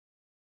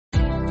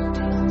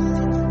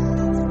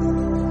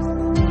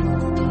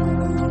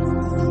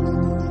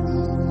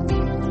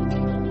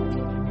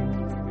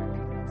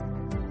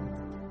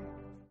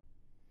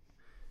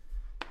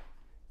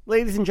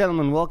Ladies and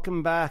gentlemen,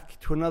 welcome back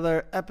to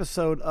another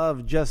episode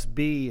of Just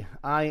Be.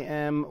 I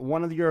am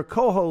one of your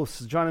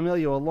co-hosts, John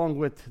Emilio, along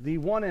with the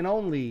one and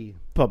only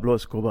Pablo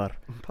Escobar.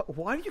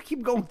 Why do you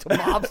keep going to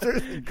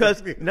mobsters?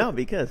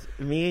 Because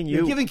me and you...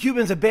 You're giving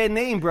Cubans a bad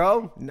name,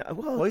 bro. No,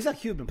 well, he's not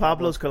Cuban.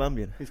 Pablo's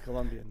Colombian. He's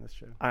Colombian, that's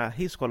true.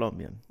 He's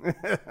Colombian.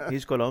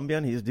 He's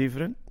Colombian. He's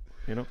different,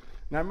 you know.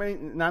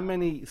 Not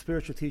many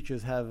spiritual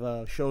teachers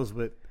have shows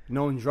with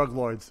known drug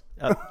lords.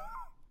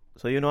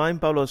 So, I'm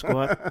Pablo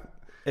Escobar.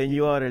 And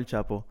you are El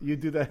Chapo. You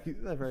do that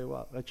very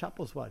well.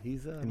 Chapo's what?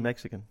 He's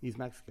Mexican. He's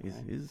Mexican.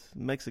 He's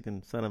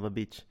Mexican, son of a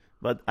bitch.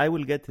 But I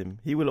will get him.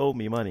 He will owe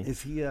me money.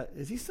 Is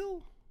he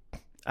still?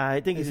 I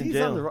think he's in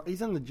jail.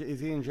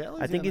 Is he in jail?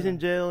 I think he's in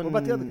jail. What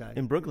about the other guy?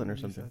 In Brooklyn or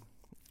something.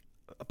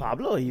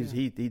 Pablo,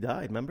 he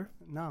died. Remember?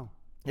 No.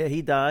 Yeah,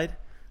 he died.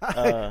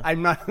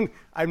 I'm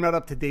not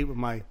up to date with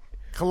my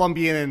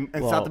Colombian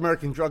and South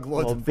American drug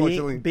lords,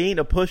 unfortunately. Being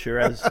a pusher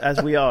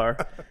as we are,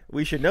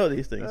 we should know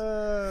these things.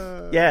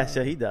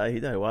 So he died. He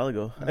died a while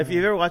ago. If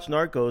you ever watched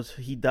Narcos,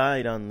 he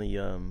died on the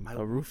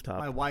a rooftop.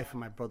 My wife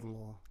and my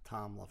brother-in-law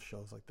Tom love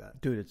shows like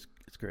that. Dude,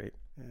 it's great.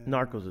 Yeah.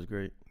 Narcos is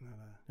great.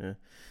 Yeah,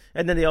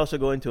 and then they also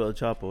go into El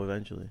Chapo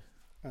eventually.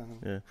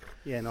 No,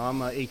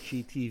 I'm a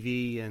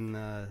HGTV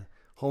and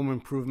Home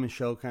Improvement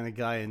Show kind of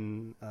guy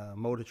and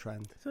Motor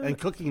Trend and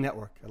Cooking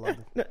Network. I love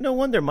it. No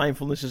wonder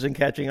mindfulness isn't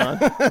catching on.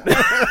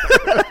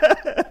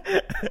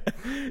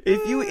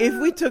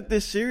 If we took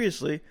this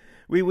seriously,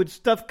 we would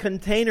stuff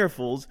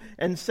containerfuls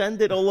and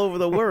send it all over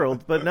the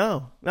world. But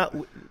no,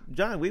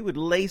 John. We would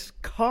lace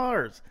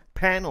cars,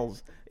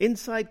 panels,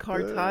 inside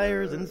car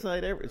tires,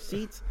 inside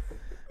seats.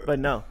 But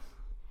no.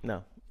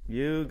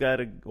 You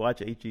gotta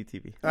watch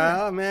HGTV.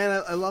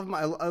 Man, I love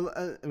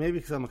maybe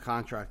because I'm a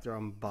contractor,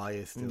 I'm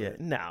biased.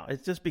 No,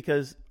 it's just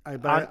because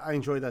I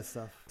enjoy that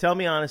stuff. Tell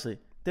me honestly,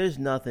 there's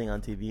nothing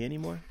on TV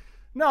anymore.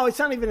 No, it's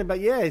not even about.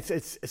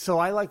 It's so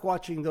I like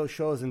watching those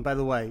shows. And by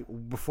the way,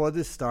 before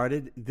this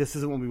started, this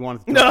isn't what we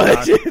wanted to talk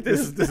about. This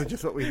is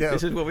just what we do.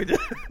 This is what we do.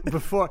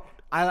 Before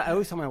I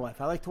always tell my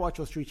wife I like to watch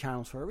those three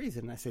channels for a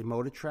reason. I say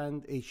Motor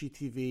Trend,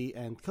 HGTV,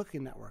 and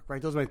Cooking Network.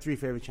 Right, those are my three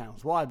favorite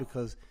channels. Why?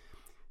 Because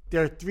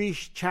there are three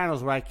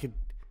channels where I could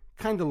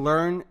kind of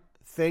learn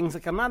things.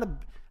 Like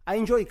I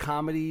enjoy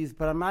comedies,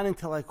 but I'm not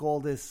into like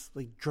all this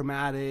like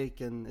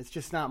dramatic, and it's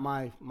just not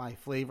my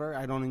flavor.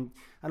 I don't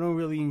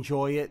really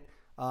enjoy it.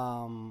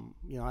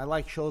 I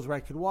like shows where I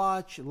could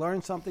watch,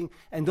 learn something.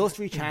 And those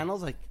three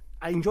channels, like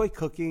I enjoy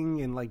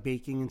cooking and like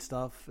baking and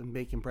stuff, and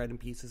baking bread and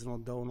pieces and all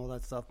dough and all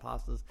that stuff,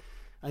 pastas.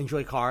 I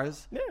enjoy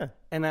cars. Yeah.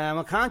 And I'm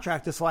a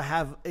contractor, so I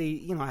have a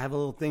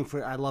little thing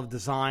for, I love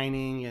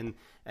designing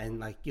and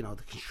like,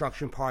 the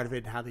construction part of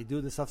it and how they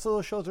do this stuff. So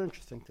those shows are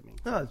interesting to me.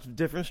 No, it's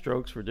different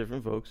strokes for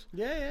different folks.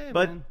 Yeah.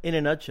 But in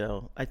a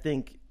nutshell, I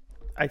think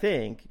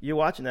you're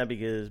watching that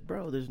because,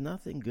 bro, there's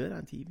nothing good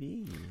on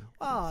TV.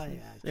 Oh,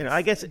 yeah.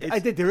 I guess I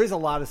think there is a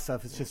lot of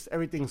stuff. It's just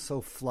everything's so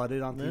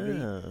flooded on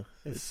TV. Yeah.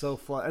 It's so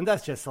flooded. And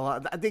that's just a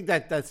lot. I think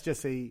that's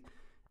just a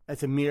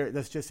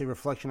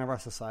reflection of our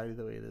society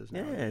the way it is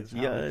now.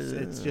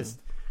 It's just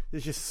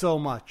there's just so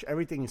much.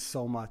 Everything is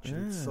so much.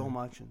 And it's so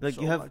much. And like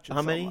so you have much,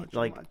 how many? So much,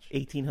 like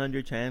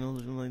 1,800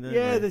 channels or something like that?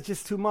 Yeah, there's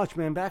just too much,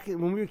 man. Back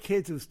when we were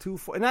kids, it was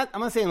and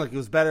I'm not saying like it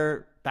was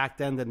better back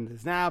then than it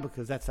is now,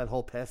 because that's that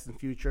whole past and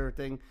future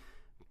thing.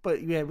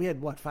 But we had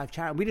what, 5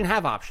 channels? We didn't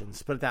have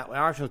options. Put it that way.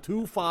 Our option was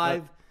 2,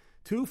 5,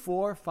 2,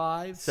 4,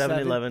 5, 7,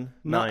 11,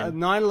 9,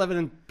 9, 11,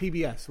 and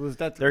PBS. Was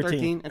that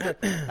 13?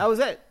 That was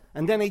it.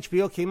 And then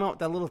HBO came out with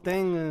that little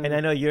thing. And I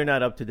know you're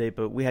not up to date,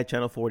 but we had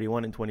channel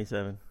 41 and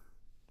 27.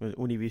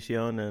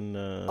 Univision and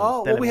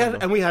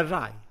we had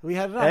RAI. We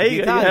had RAI. Hey,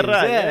 you had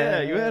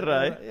RAI. You had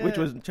RAI, which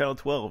was channel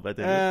 12, I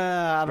think.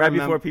 Right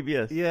before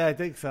PBS. Yeah, I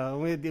think so.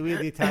 We had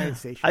the Italian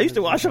station. I used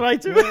to watch RAI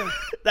too.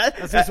 I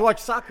used to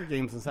watch soccer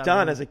games and stuff.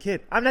 John, as a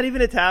kid, I'm not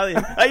even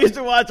Italian. I used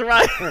to watch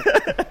RAI.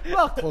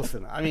 Well, close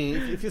enough. I mean,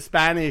 if you're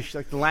Spanish,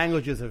 like the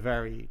languages are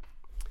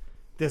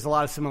there's a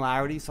lot of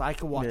similarities. So I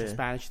could watch a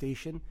Spanish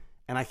station.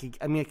 And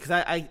because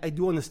I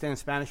do understand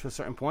Spanish to a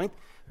certain point,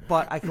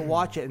 but I could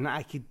watch it and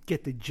I could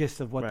get the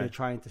gist of what they're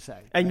trying to say.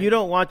 And you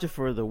don't watch it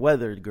for the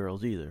weathered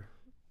girls either.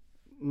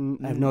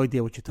 I have no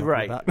idea what you're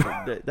talking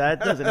about.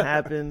 That doesn't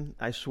happen.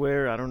 I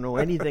swear, I don't know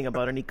anything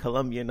about any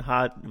Colombian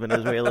hot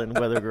Venezuelan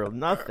weather girl.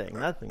 Nothing.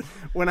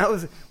 When I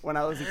was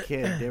a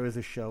kid, there was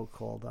a show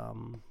called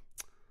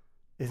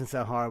isn't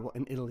that horrible,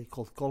 in Italy,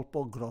 called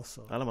Colpo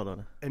Grosso. Alla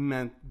Madonna. It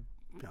meant.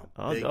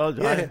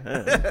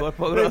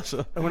 Corpo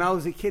Grosso. And when I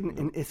was a kid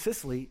in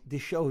Sicily,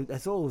 this show,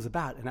 that's all it was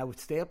about. And I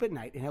would stay up at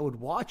night and I would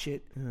watch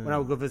it when I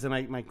would go visit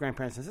my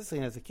grandparents in Sicily.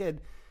 And as a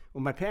kid,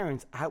 with my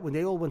parents, when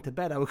they all went to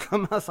bed, I would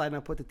come outside and I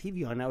would put the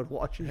TV on and I would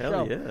watch the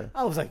show. Yeah.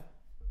 I was like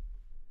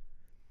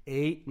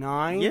 8,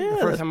 9. Yeah, the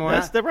first time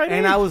that's the right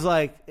And age. I was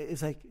like,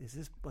 is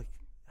this like,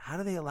 how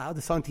do they allow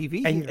this on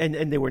TV?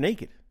 And they were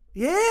naked.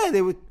 Yeah,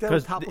 they would. It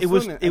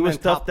was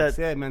stuff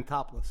that meant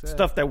topless. Yeah.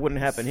 Stuff that wouldn't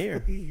happen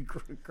here.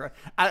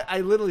 I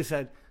literally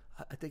said,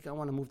 I think I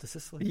want to move to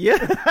Sicily. Yeah.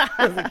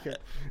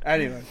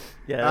 Anyway.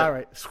 Yeah. All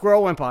right.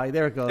 Squirrel went by.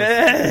 There it goes.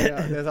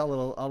 Yeah, there's our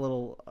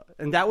little,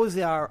 and that was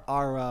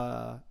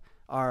our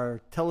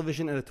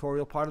television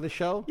editorial part of the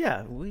show.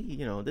 Yeah,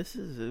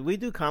 we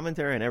do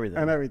commentary and everything.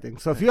 And everything.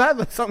 So if you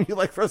have something you'd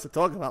like for us to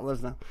talk about, let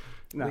us know.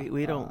 No,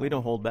 we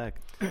don't hold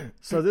back.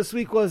 So this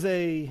week was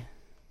a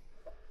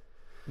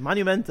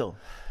monumental.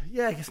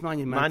 Yeah, I guess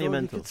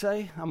monumental. You could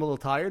say. I'm a little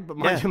tired, but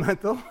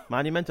monumental.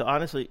 Monumental.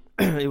 Honestly,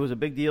 it was a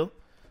big deal.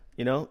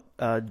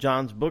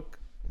 John's book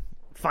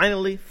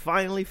finally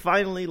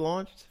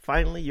launched.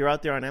 Finally, you're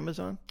out there on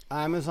Amazon.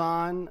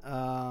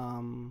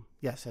 Amazon,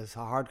 yes, as a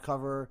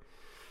hardcover,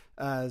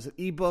 as an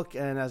ebook,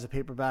 and as a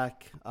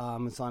paperback.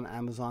 It's on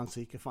Amazon,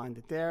 so you can find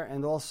it there.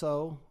 And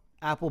also,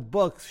 Apple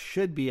Books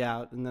should be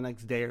out in the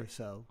next day or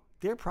so.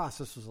 Their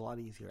process was a lot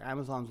easier.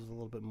 Amazon's was a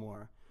little bit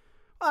more.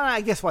 Well,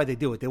 I guess why they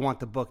do it. They want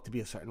the book to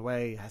be a certain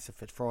way. It has to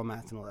fit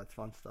formats and all that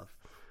fun stuff.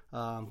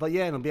 But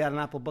yeah, it'll be out on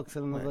Apple Books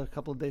in another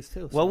couple of days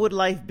too. So. What would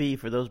life be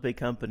for those big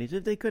companies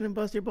if they couldn't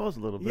bust their balls a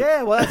little bit?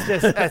 Yeah, well,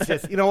 that's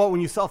just you know what?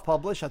 When you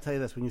self-publish, I'll tell you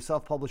this: when you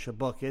self-publish a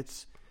book,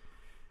 it's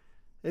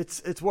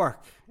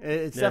work.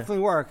 It's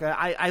definitely work.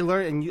 I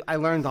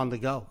learned on the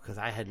go because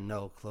I had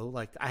no clue.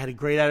 Like I had a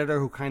great editor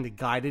who kind of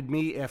guided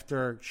me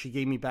after she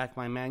gave me back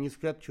my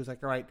manuscript. She was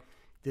like, "All right,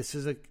 this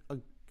is she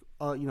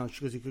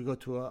goes, you could go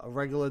to a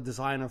regular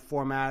designer,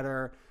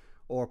 formatter,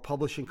 or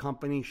publishing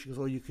company." She goes,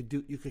 "Oh, you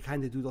could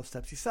kind of do those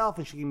steps yourself."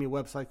 And she gave me a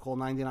website called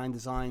 99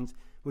 Designs,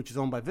 which is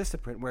owned by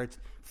Vistaprint, where it's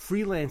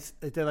freelance.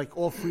 They're like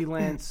all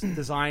freelance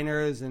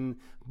designers and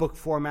book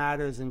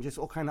formatters and just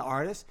all kind of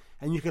artists.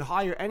 And you could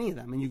hire any of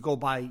them, and you go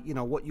by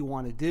what you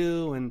want to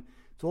do, and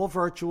it's all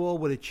virtual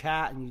with a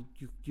chat, and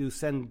you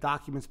send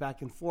documents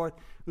back and forth.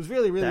 It was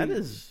really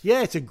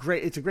it's a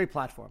great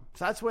platform.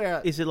 So that's where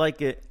is it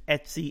like a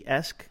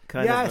Etsy-esque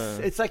kind of? Yes,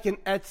 it's like an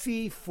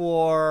Etsy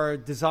for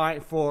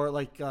design for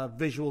like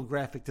visual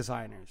graphic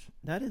designers.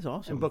 That is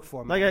awesome. In book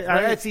format. Like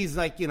Etsy's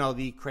like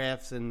the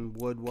crafts and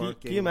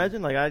woodwork. Can you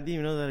imagine? Like I didn't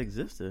even know that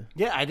existed.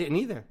 Yeah, I didn't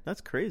either.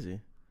 That's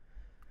crazy.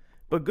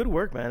 But good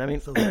work, man. I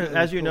mean,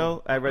 as you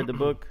know, I read the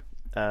book.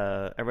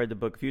 I read the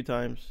book a few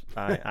times.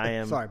 I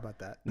am sorry about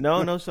that.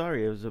 No,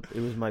 sorry. It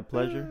was my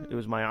pleasure. It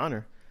was my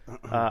honor.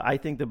 I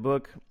think the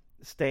book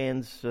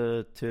stands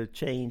to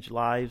change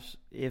lives.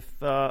 If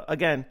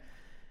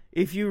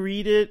you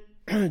read it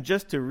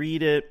just to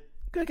read it,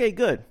 okay,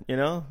 good.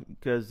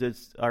 Because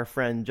it's our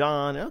friend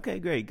John. Okay,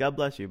 great. God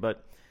bless you.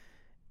 But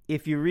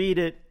if you read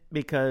it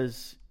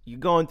because you're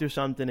going through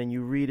something and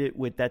you read it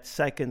with that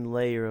second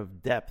layer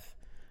of depth,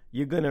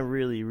 you're going to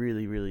really,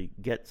 really, really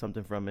get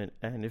something from it.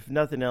 And if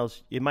nothing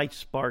else, it might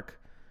spark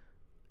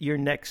your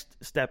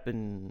next step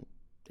in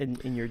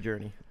your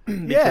journey.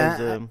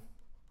 Because,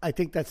 I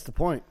think that's the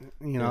point.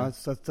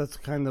 That's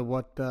kind of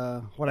what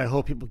I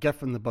hope people get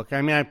from the book.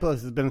 I mean,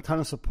 there's been a ton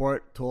of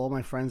support to all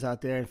my friends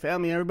out there and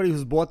family, everybody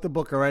who's bought the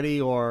book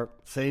already or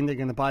saying they're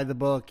going to buy the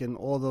book, and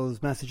all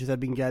those messages I've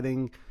been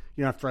getting,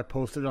 after I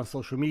posted it on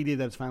social media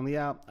that it's finally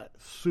out.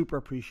 Super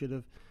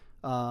appreciative.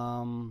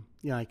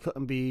 I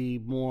couldn't be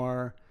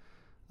more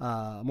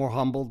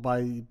humbled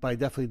by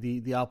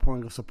definitely the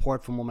outpouring of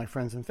support from all my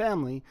friends and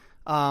family.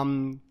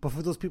 But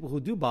for those people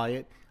who do buy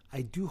it,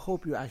 I do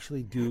hope you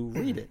actually do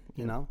read it.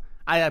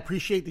 I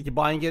appreciate that you're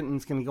buying it and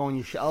it's going to go on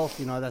your shelf.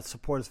 That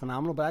support is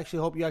phenomenal. But I actually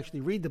hope you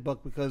actually read the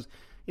book because,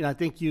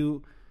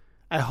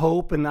 I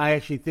hope and I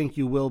actually think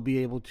you will be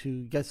able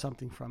to get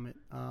something from it.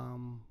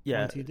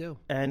 Once you do.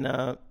 And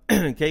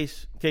in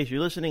case you're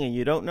listening and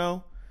you don't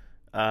know,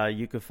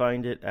 you can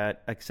find it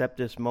at Accept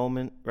This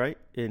Moment, right?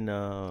 In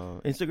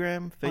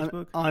Instagram,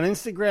 Facebook? On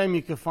Instagram,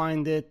 you can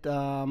find it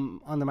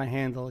under my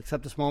handle,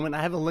 Accept This Moment.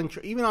 I have a link,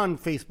 even on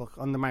Facebook,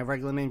 under my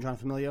regular name, John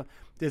Familio.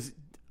 There's,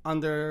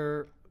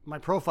 under my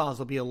profiles,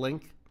 there'll be a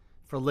link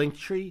for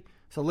Linktree.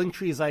 So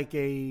Linktree is like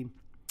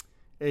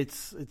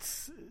it's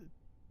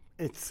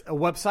a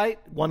website.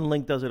 One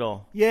link does it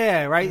all.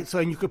 Yeah, right? So,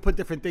 and you could put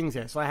different things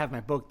there. So I have my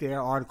book there,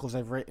 articles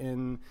I've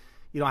written.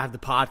 I have the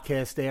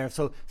podcast there.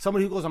 So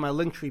somebody who goes on my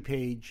Linktree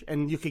page,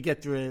 and you could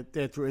get through it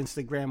there through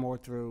Instagram or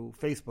through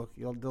Facebook.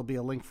 There'll be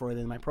a link for it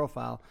in my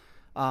profile.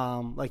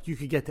 Like you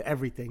could get to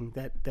everything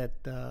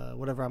that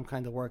whatever I'm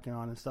kind of working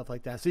on and stuff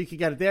like that. So you could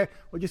get it there,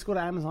 or just go to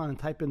Amazon and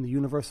type in The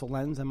Universal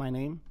Lens and my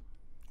name.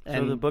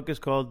 And so the book is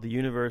called The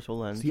Universal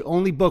Lens. It's the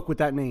only book with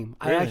that name.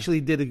 Really? I actually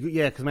did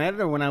because my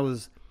editor,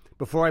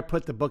 before I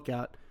put the book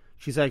out,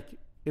 she's like,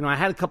 I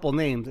had a couple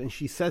names, and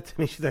she said to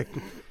me, she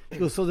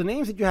goes, so the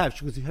names that you have,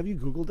 she goes, have you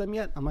Googled them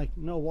yet? I'm like,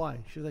 no, why?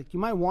 She's like, you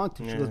might want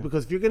to. She goes,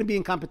 because if you're going to be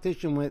in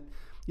competition with,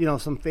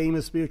 some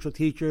famous spiritual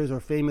teachers or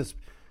famous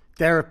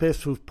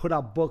therapists who've put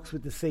out books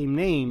with the same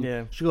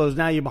name, she goes,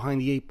 now you're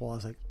behind the eight ball. I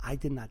was like, I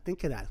did not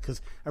think of that.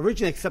 Because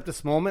originally, Accept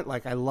This Moment,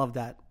 like, I love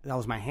that. That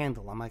was my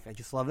handle. I'm like, I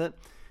just love it.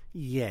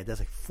 Yeah, there's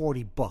like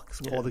 40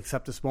 books called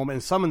Accept This Moment,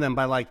 and some of them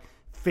by like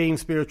famed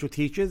spiritual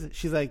teachers.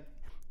 She's like,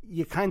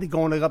 you're kind of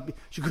going up.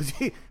 She goes,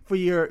 for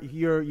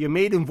your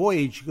maiden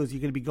voyage, she goes, you're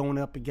going to be going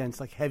up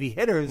against like heavy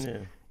hitters.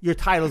 your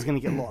title's going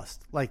to get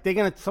lost. Like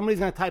somebody's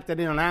going to type that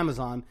in on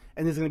Amazon,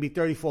 and there's going to be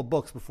 34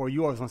 books before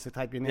yours once they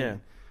type your name. Yeah.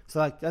 In. So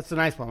like, that's the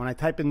nice part. When I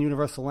type in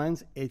Universal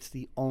Lens, it's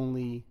the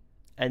only.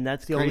 And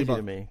that's the only crazy to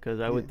book. me because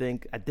I would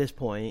think at this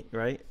point,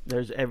 right?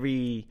 There's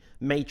every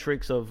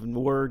matrix of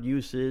word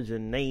usage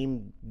and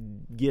name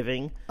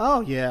giving.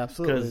 Oh yeah,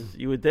 absolutely. Because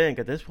you would think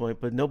at this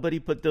point, but nobody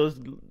put those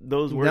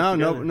words No,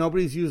 together.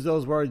 nobody's used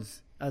those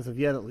words as of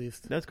yet, at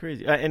least. That's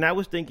crazy. And I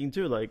was thinking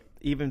too, like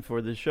even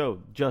for this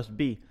show, Just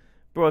Be,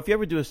 bro. If you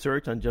ever do a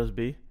search on Just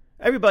Be,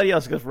 everybody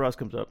else except for us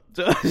comes up.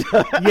 So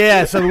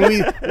Yeah, so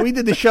when we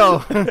did the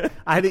show,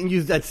 I didn't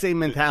use that same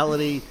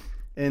mentality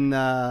in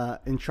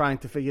trying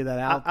to figure that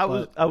out. I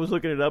was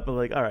looking it up and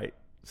like, all right.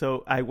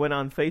 So I went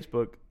on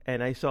Facebook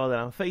and I saw that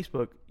on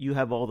Facebook you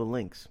have all the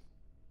links.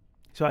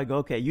 So I go,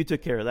 okay, you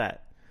took care of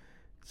that.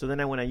 So then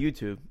I went on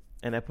YouTube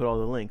and I put all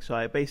the links. So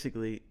I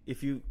basically,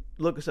 if you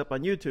look us up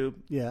on YouTube,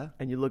 Yeah,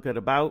 and you look at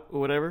about or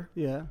whatever,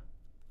 yeah.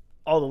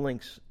 all the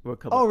links were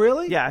coming. Oh,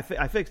 really? Yeah,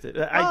 I fixed it.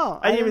 I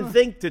I didn't even don't know.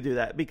 think to do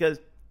that because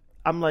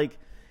I'm like,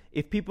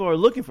 if people are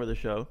looking for the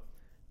show,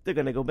 they're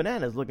gonna go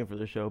bananas looking for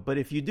the show. But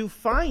if you do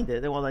find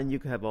it, then then you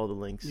can have all the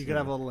links. You can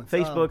have all the links.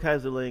 Facebook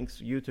has the links.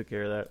 You took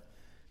care of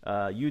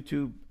that.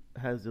 YouTube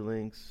has the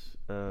links.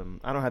 I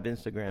don't have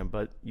Instagram,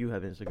 but you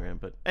have Instagram.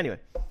 But anyway,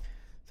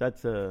 so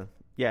that's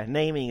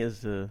naming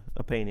is a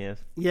pain in the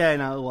ass. Yeah,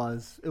 no, it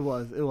was,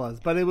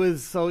 but it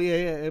was so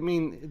yeah. I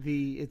mean,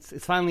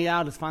 it's finally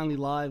out, it's finally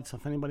live. So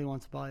if anybody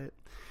wants to buy it,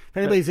 if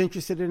anybody's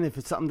interested in it, if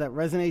it's something that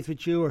resonates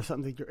with you or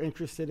something that you're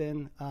interested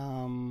in,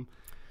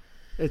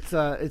 it's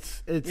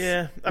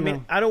Yeah, I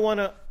mean, I don't want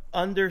to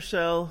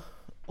undersell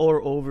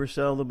or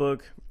oversell the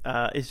book.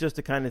 It's just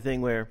the kind of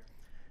thing where,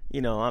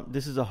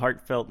 this is a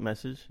heartfelt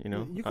message.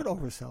 you could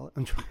oversell it.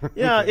 I'm trying.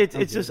 Yeah, Okay,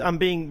 it's just I'm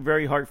being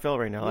very heartfelt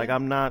right now. Like Yeah.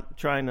 I'm not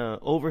trying to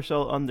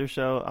oversell,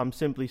 undersell. I'm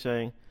simply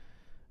saying,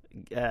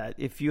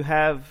 if you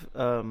have,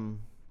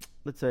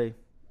 let's say,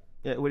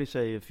 what do you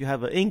say? If you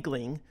have an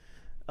inkling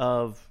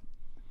of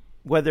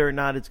whether or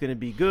not it's going to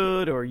be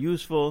good or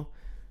useful,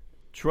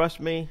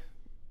 trust me,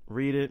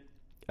 read it,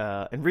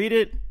 and read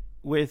it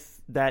with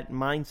that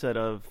mindset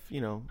of,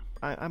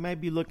 I might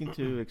be looking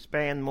to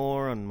expand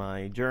more on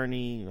my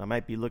journey. I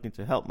might be looking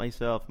to help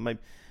myself. Let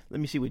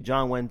me see what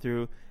John went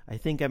through. I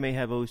think I may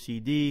have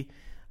OCD.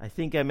 I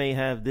think I may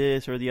have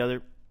this or the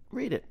other.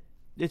 Read it.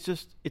 It's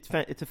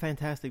a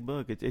fantastic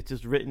book. It's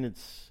just written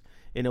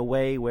in a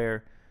way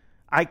where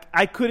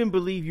I couldn't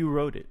believe you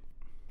wrote it.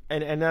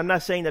 And I'm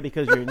not saying that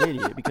because you're an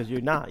idiot, because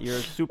you're not. You're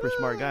a super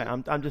smart guy.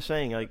 I'm just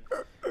saying like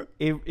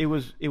it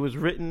was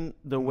written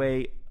the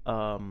way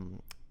a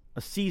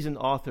seasoned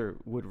author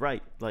would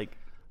write. Like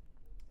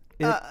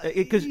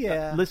because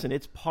yeah. listen,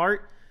 it's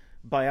part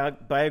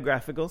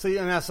biographical.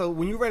 So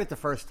when you read it the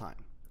first time,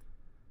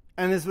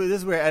 and this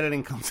is where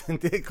editing comes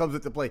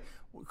into play,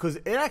 because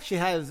it actually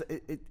has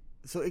it.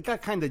 So it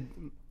got kind of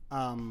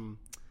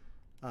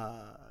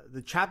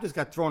the chapters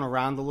got thrown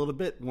around a little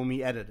bit when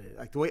we edited it.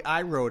 Like the way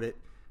I wrote it.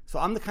 So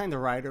I'm the kind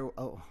of writer,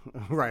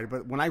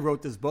 but when I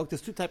wrote this book,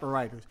 there's two type of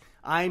writers.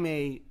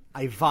 I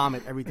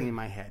vomit everything in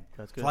my head.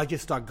 That's good. So I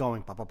just start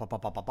going, bah, bah, bah, bah,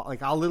 bah, bah, bah.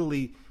 Like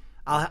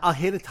I'll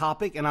hit a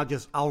topic and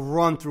I'll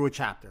run through a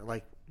chapter.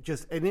 Like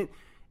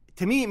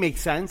to me it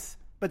makes sense,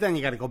 but then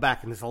you got to go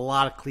back and there's a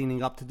lot of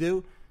cleaning up to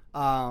do.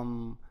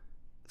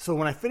 So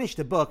when I finished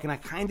the book and I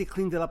kind of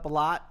cleaned it up a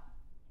lot,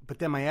 but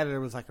then my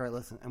editor was like, all right,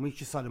 listen, and we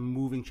just started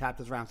moving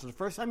chapters around. So the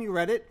first time you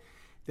read it,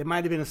 there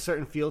might have been a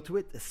certain feel to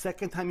it. The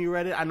second time you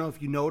read it, I don't know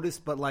if you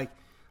noticed, but like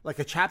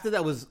a chapter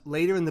that was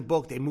later in the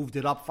book, they moved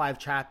it up 5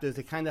 chapters.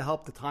 They kind of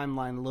helped the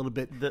timeline a little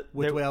bit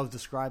with the way I was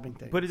describing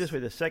things. Put it this way: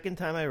 the second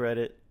time I read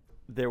it,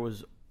 there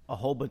was a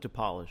whole bunch of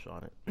polish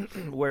on it.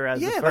 Whereas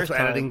the yeah, first that's what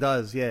time, editing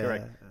does. Yeah,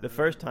 correct. The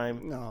first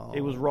time, No.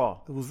 it was raw.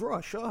 It was raw,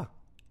 sure.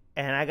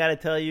 And I got to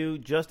tell you,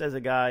 just as a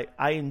guy,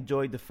 I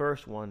enjoyed the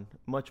first one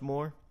much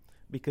more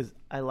because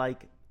I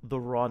like the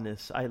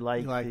rawness. I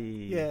like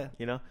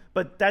yeah.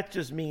 But that's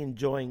just me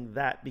enjoying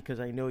that because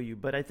I know you.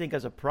 But I think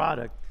as a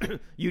product,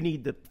 you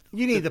need the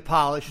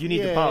polish. You need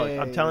the polish.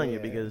 I'm telling you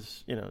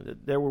because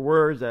there were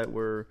words that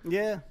were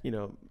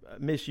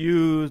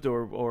misused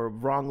or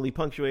wrongly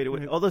punctuated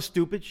with all the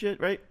stupid shit,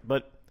 right?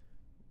 But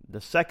the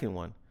second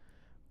one,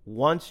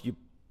 once you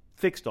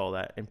fixed all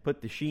that and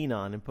put the sheen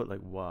on and put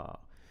like, wow,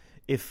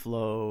 it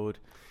flowed.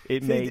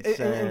 It made sense.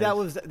 And that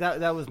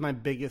was my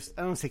biggest,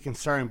 I don't say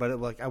concern, but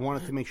I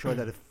wanted to make sure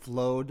that it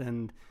flowed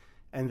and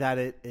that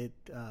it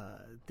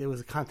there was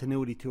a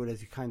continuity to it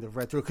as you kind of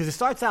read through. Because it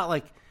starts out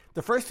like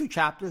the first 2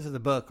 chapters of the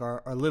book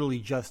are literally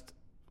just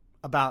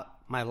about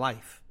my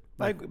life.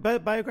 Like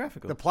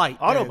biographical. the plight.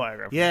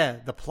 Autobiographical. Yeah,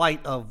 the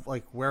plight of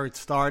like where it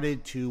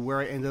started to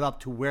where it ended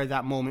up to where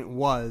that moment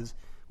was,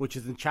 which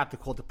is in a chapter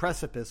called The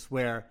Precipice,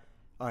 where,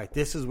 all right,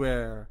 this is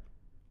where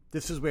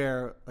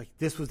like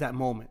this was that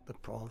moment, the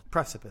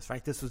precipice,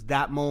 right? This was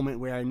that moment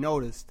where I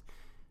noticed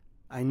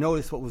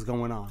what was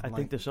going on. I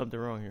think there's something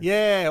wrong here.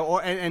 Yeah,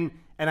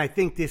 and I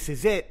think this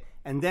is it.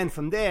 And then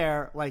from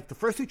there, like the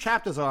first 2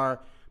 chapters are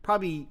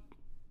probably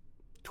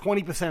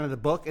 20% of the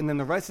book, and then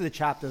the rest of the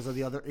chapters are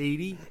the other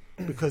 80.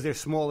 because they're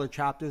smaller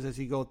chapters as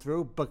you go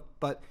through.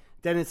 But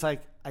then it's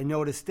like, I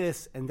noticed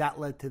this, and that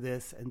led to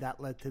this, and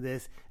that led to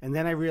this, and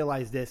then I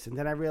realized this, and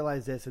then I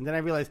realized this, and then I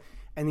realized,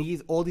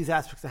 and all these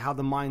aspects of how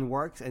the mind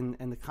works, and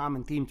the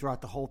common theme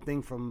throughout the whole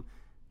thing from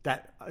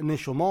that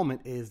initial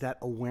moment is that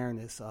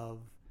awareness of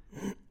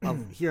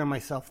hearing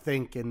myself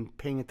think and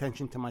paying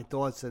attention to my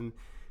thoughts and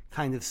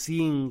kind of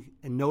seeing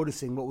and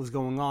noticing what was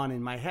going on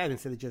in my head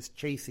instead of just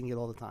chasing it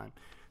all the time.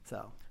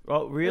 So,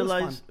 well,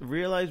 realize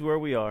where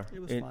we are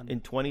in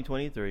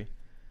 2023,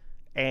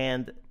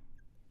 and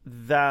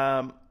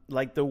the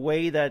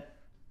way that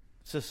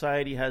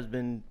society has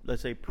been,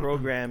 let's say,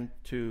 programmed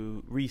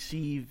to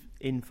receive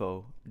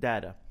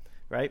data,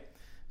 right?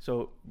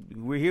 So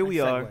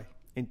we are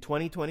in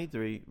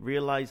 2023,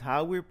 realize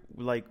how we're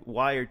like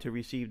wired to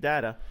receive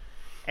data.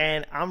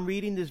 And I'm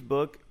reading this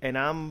book and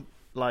I'm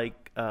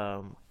like,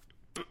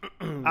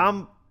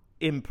 I'm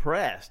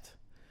impressed.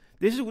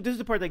 This is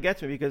the part that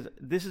gets me, because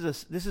this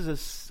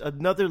is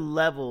another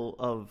level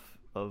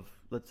of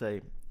let's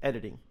say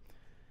editing.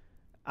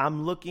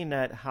 I'm looking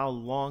at how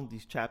long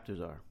these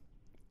chapters are,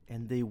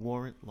 and they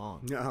weren't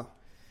long. No.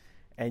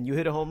 And you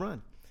hit a home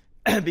run.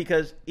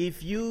 Because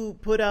if you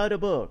put out a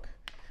book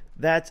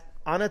that's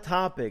on a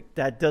topic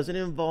that doesn't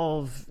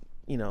involve,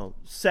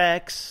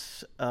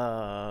 sex, It's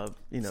not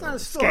a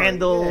story.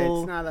 scandal. Yeah,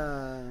 it's not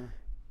a...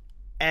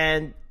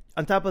 And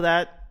on top of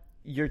that,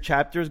 your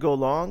chapters go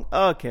long.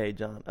 Okay,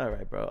 John. All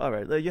right, bro. All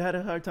right. You had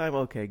a hard time.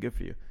 Okay, good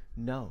for you.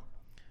 No.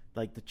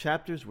 Like, the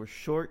chapters were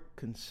short,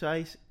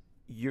 concise.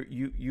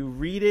 You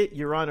read it,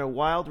 you're on a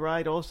wild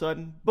ride, all of a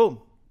sudden, boom,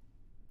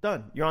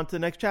 done. You're on to the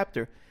next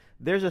chapter.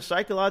 There's a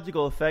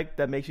psychological effect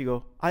that makes you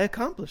go, I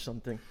accomplished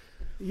something.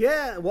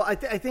 Yeah, well, I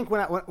think when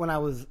I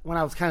was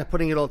kind of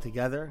putting it all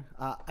together,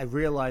 I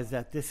realized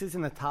that this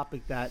isn't a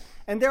topic that,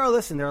 and there are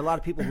a lot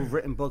of people who've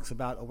written books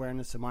about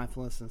awareness and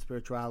mindfulness and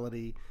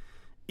spirituality,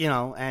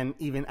 and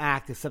even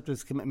ACT,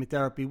 acceptance commitment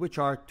therapy, which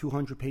are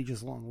 200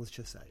 pages long, let's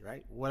just say,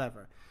 right?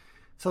 Whatever.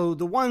 So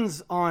the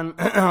ones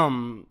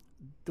on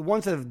the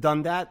ones that have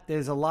done that,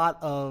 there's a lot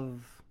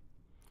of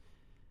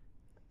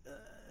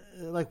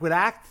like with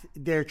ACT,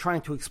 they're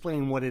trying to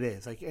explain what it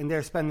is, like, and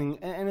they're spending,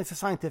 and it's a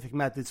scientific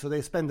method, so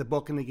they spend the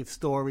book and they give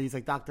stories,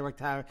 like Dr. Russ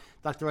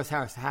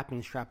Harris, The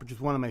Happiness Trap, which is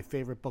one of my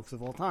favorite books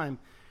of all time.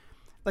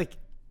 Like,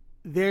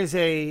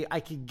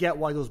 I could get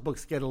why those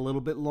books get a little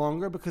bit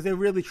longer, because they're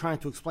really trying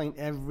to explain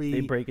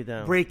they break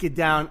it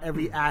down,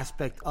 every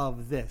aspect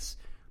of this.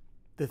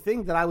 The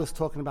thing that I was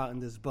talking about in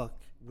this book,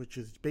 which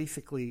is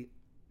basically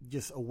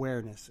just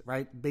awareness,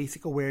 right?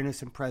 Basic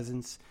awareness and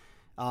presence,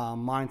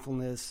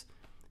 mindfulness.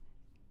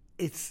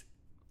 It's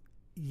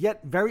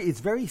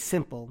very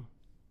simple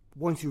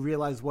once you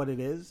realize what it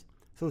is.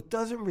 So it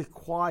doesn't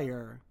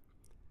require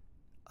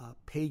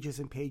pages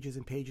and pages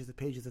and pages and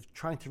pages of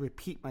trying to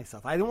repeat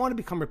myself. I don't want to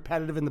become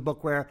repetitive in the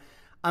book where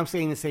I'm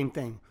saying the same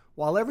thing.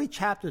 While every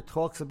chapter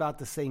talks about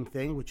the same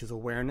thing, which is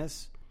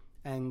awareness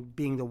and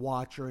being the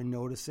watcher and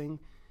noticing,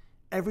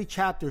 every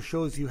chapter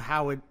shows you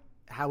how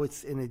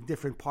it's in a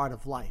different part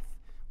of life,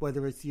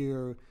 whether it's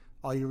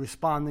are you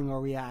responding or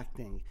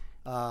reacting,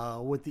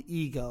 with the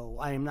ego,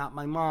 I am not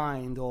my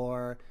mind,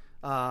 or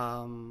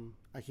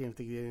I can't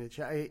think of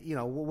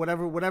the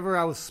whatever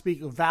I was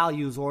speaking of,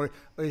 values, or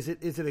is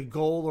it a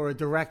goal or a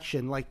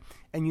direction, like,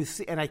 and you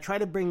see, and I try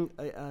to bring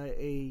an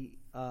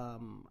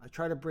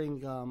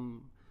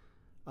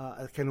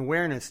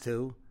awareness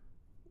to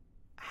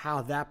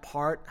how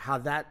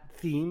that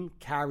theme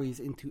carries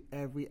into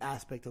every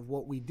aspect of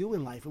what we do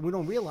in life, and we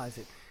don't realize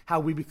it. How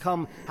we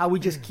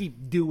just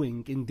keep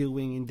doing and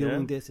doing and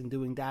doing this and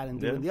doing that and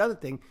doing the other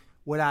thing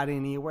without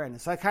any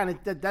awareness. So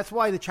that's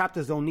why the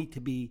chapters don't need to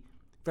be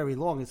very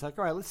long. It's like,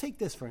 all right, let's take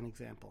this for an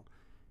example.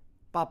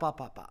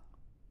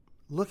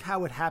 Look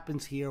how it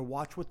happens here.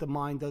 Watch what the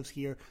mind does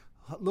here.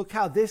 Look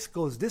how this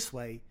goes this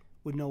way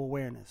with no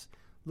awareness.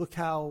 Look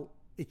how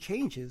it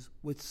changes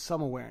with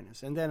some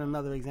awareness. And then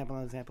another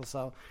example.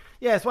 So,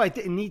 yeah, that's why it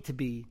didn't need to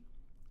be.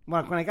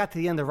 When I got to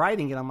the end of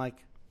writing it, I'm like,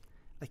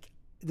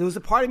 there was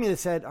a part of me that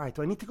said, all right,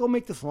 do I need to go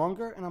make this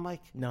longer? And I'm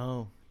like,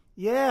 no.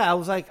 Yeah, I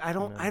was like, I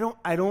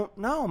don't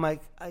know. I'm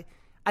like,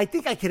 I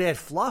think I could add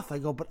fluff. I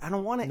go, but I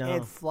don't want to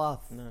add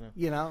fluff.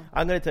 No.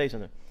 I'm going to tell you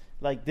something.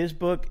 Like, this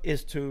book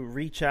is to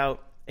reach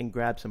out and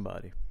grab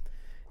somebody.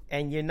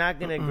 And you're not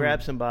going to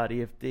grab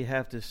somebody if they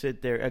have to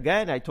sit there.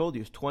 Again, I told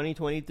you, it's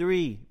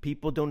 2023.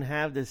 People don't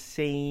have the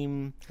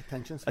same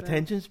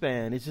attention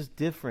span. It's just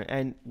different.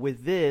 And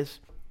with this,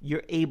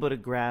 you're able to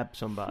grab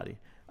somebody.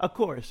 Of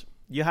course,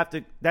 you have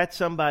to. That's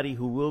somebody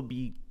who will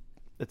be,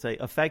 let's say,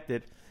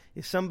 affected.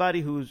 Is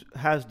somebody who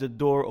has the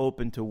door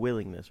open to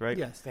willingness, right?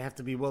 Yes, they have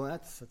to be willing.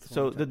 That's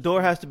so the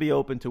door has to be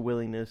open to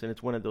willingness, and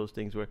it's one of those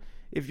things where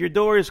if your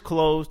door is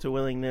closed to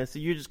willingness,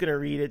 you're just going to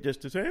read it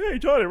just to say, hey,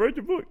 Johnny, write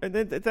your book. And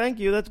then, thank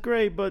you, that's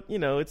great. But,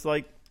 it's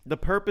like the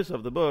purpose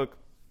of the book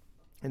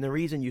and the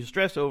reason you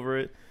stress over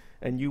it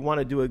and you want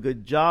to do a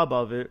good job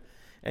of it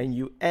and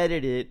you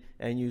edit it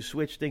and you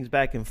switch things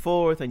back and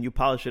forth and you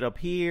polish it up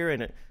here.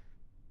 And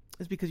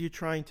it's because you're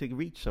trying to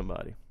reach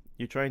somebody.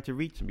 You're trying to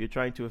reach them. You're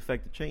trying to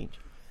affect a change.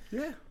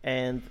 Yeah.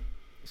 And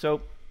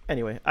So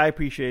anyway, I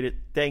appreciate it.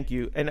 Thank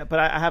you. But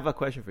I have a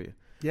question for you.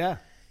 Yeah.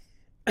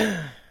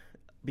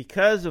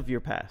 Because of your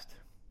past,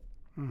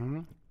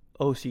 Mm-hmm.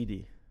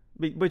 OCD,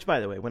 which, by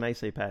the way, when I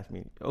say past, I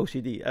mean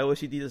OCD.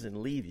 OCD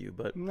doesn't leave you,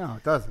 but No,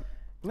 it doesn't.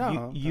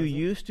 No. you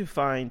used to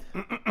find,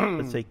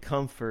 let's say,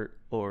 comfort,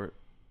 or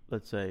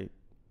let's say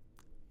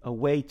a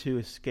way to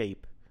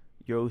escape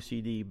your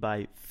OCD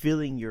by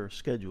filling your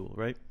schedule,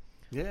 right?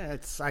 Yeah,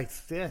 I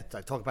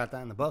talk about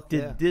that in the book.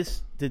 Did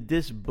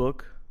this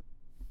book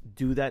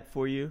do that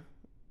for you,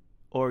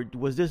 or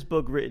was this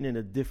book written in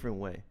a different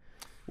way?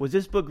 Was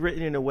this book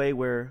written in a way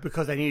where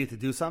Because I needed to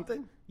do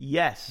something?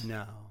 yes,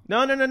 No.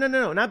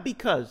 no, not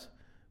because,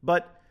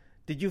 but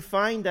did you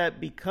find that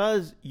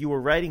because you were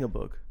writing a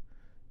book,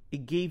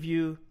 it gave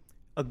you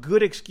a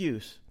good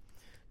excuse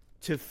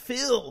to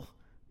fill,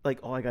 like,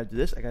 oh, I got to do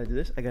this, I got to do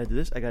this, I got to do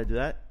this, I got to do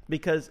that,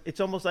 because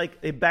it's almost like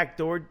a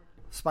backdoor.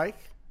 Spike?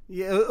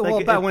 Yeah,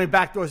 when it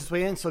backdoors its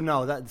way in. So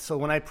no, so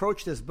when I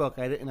approached this book,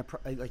 I didn't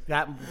like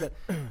that.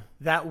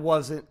 That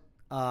wasn't.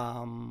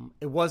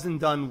 It wasn't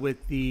done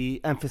with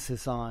the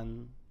emphasis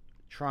on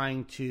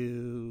trying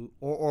to,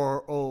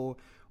 or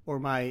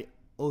my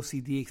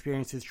OCD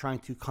experiences trying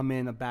to come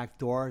in a back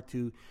door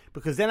to,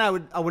 because then I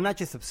would not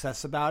just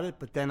obsess about it,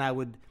 but then I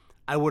would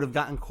have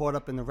gotten caught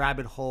up in the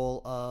rabbit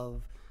hole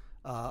of,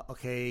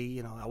 okay,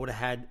 you know, I would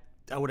have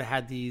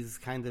had these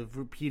kind of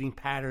repeating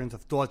patterns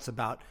of thoughts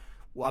about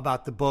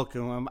the book,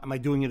 and am I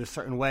doing it a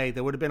certain way?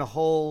 There would have been a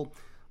whole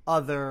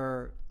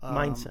other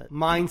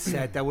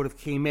mindset that would have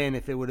came in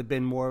if it would have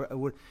been more.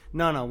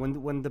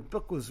 When the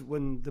book was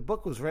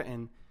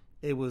written,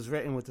 it was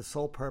written with the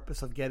sole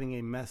purpose of getting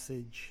a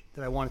message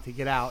that I wanted to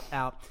get out.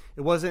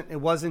 It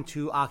wasn't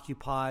to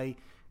occupy,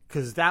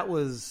 because that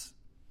was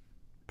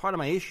part of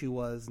my issue.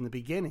 Was in the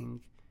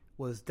beginning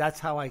was that's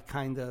how I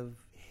kind of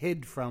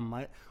hid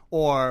from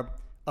or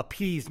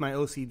appeased my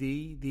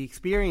OCD. The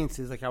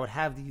experiences, like I would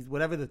have these,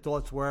 whatever the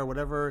thoughts were,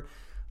 whatever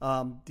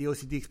the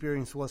OCD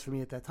experience was for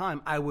me at that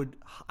time, I would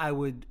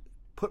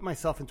put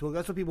myself into it.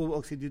 That's what people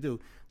with OCD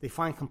do. They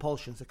find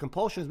compulsions. The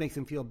compulsions makes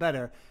them feel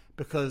better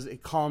because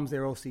it calms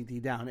their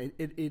OCD down.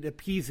 It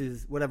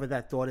appeases whatever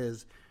that thought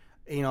is.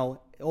 You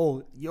know,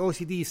 oh, your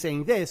OCD is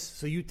saying this,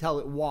 so you tell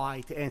it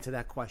why to answer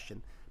that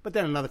question. But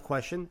then another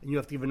question, and you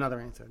have to give another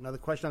answer. Another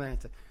question, another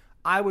answer.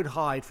 I would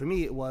hide. For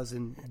me, it was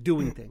in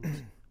doing things.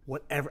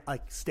 Whatever,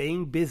 like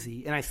staying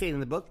busy. And I say it in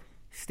the book,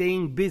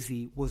 staying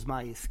busy was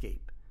my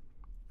escape.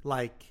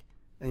 Like,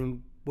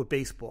 and with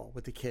baseball,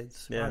 with the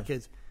kids, our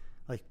kids,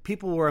 like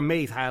people were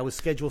amazed how I would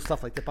schedule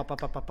stuff like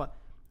that.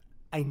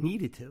 I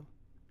needed to.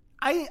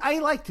 I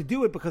like to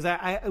do it because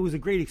it was a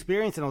great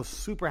experience, and I was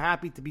super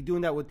happy to be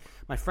doing that with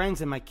my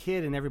friends and my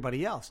kid and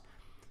everybody else.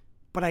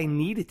 But I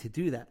needed to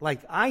do that.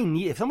 Like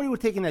if somebody were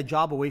taking that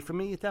job away from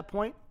me at that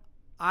point,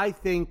 I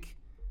think,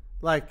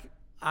 like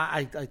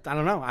I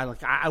don't know.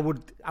 I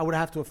would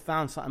have to have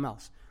found something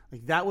else.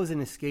 Like that was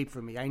an escape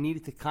for me. I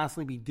needed to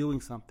constantly be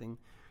doing something,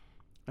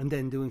 and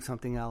then doing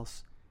something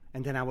else,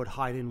 and then I would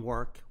hide in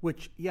work,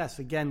 which yes,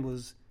 again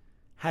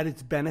had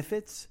its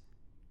benefits.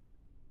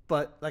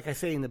 But like I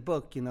say in the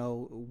book, you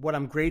know, what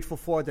I'm grateful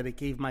for that it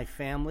gave my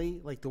family,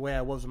 like the way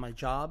I was in my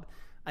job,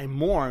 I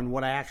mourn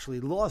what I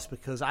actually lost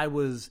because I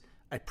was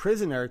a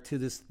prisoner to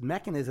this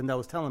mechanism that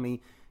was telling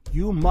me,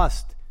 you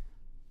must,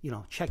 you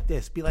know, check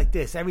this, be like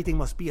this, everything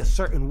must be a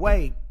certain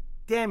way.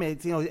 Damn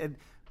it, you know,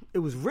 it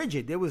was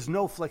rigid. There was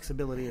no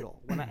flexibility at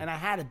all, and I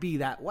had to be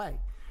that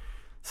way.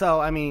 So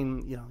I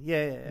mean, you know,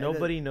 yeah.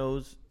 Nobody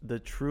knows the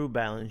true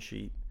balance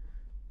sheet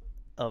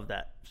of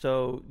that.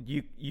 So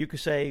you could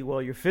say,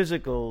 well, your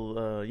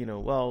physical, you know,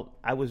 well,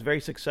 I was very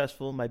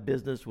successful. My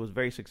business was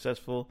very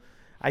successful.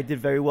 I did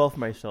very well for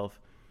myself.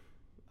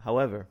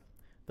 However,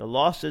 the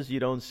losses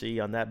you don't see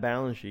on that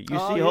balance sheet. You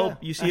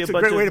see That's a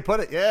great way to put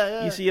it.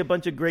 Yeah. You see a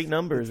bunch of great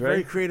numbers, it's right?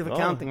 Very creative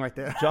accounting right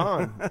there.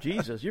 John,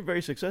 Jesus, you're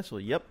very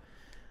successful. Yep.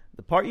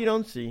 The part you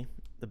don't see,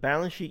 the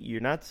balance sheet you're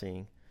not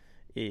seeing,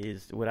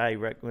 is what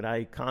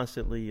I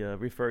constantly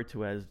refer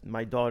to as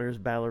my daughter's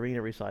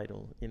ballerina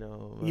recital. You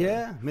know.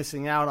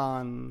 Missing out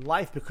on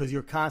life because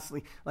you're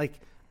constantly like.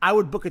 I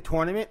would book a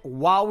tournament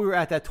while we were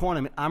at that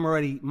tournament.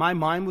 My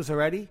mind was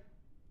already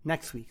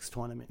next week's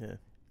tournament. Yeah.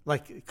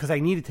 Like, because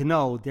I needed to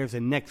know there's a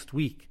next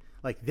week.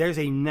 Like, there's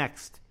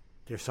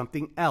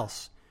something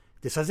else.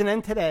 This doesn't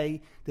end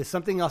today. There's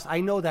something else. I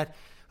know that,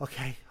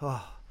 okay,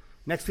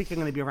 next week I'm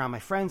going to be around my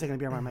friends. I'm going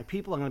to be around my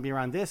people. I'm going to be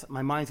around this.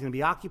 My mind's going to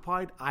be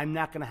occupied. I'm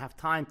not going to have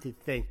time to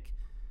think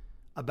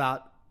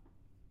about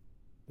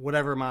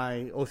whatever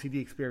my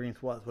OCD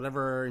experience was,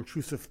 whatever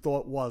intrusive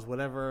thought was,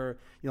 whatever,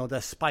 you know,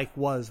 that spike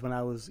was when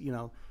I was, you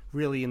know,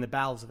 really in the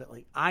bowels of it.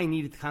 Like, I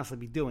needed to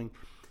constantly be doing.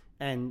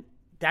 And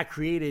that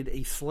created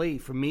a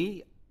slave for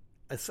me.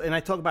 And I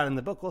talk about it in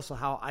the book also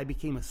how I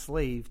became a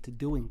slave to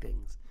doing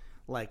things.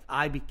 Like,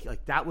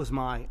 that was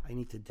I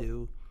need to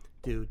do,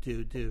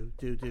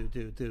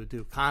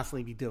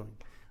 constantly be doing.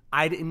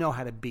 I didn't know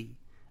how to be.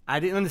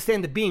 I didn't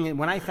understand the being. And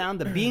when I found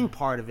the being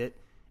part of it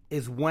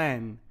is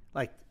when,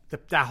 like,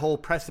 that whole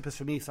precipice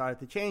for me started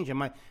to change,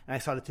 and I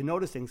started to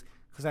notice things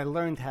because I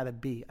learned how to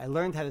be. I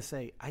learned how to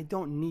say, I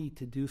don't need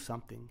to do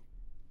something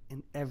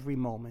in every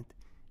moment.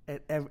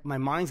 My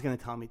mind's going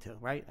to tell me to,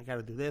 right? I got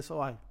to do this.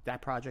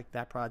 That project.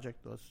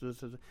 Let's do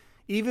this.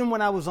 Even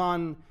when I was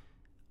on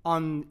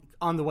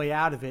the way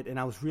out of it, and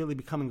I was really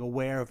becoming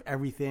aware of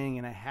everything,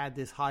 and I had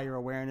this higher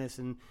awareness,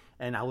 and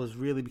I was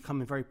really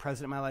becoming very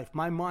present in my life,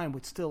 my mind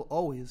would still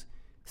always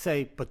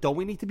say, but don't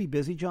we need to be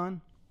busy,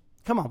 John?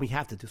 Come on, we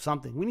have to do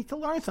something. We need to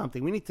learn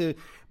something. We need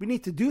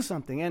to do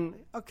something. And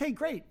okay,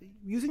 great.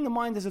 Using the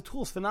mind as a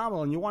tool is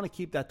phenomenal, and you want to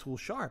keep that tool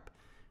sharp.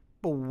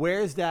 But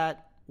where's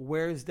that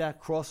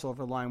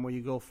crossover line where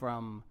you go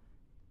from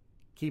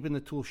keeping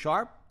the tool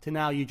sharp to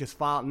now you just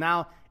follow?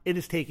 Now it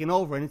is taking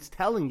over, and it's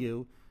telling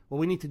you, well,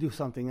 we need to do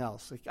something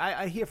else. Like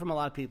I hear from a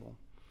lot of people.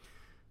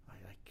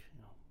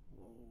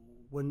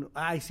 When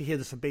I used to hear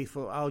this from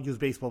baseball, I'll use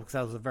baseball because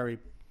that was a very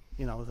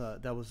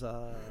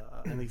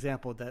an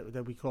example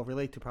that we can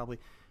relate to probably.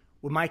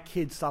 When my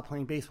kids stop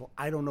playing baseball,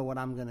 I don't know what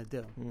I'm going to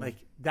do. Like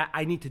that,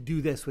 I need to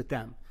do this with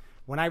them.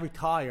 When I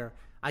retire,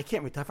 I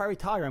can't retire. If I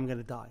retire, I'm going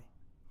to die.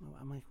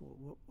 I'm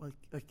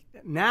like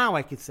now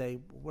I could say,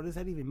 what does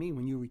that even mean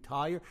when you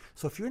retire?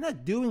 So if you're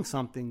not doing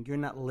something, you're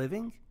not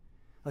living.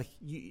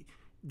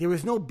 There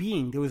was no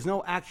being. There was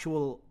no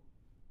actual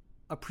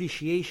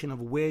appreciation of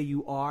where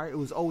you are. It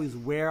was always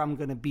where I'm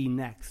going to be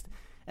next.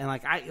 And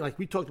like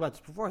we talked about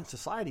this before, in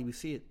society, we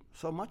see it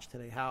so much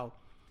today, how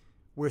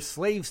we're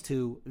slaves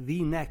to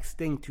the next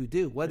thing to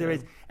do. Whether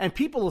it's, and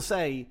people will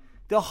say,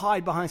 they'll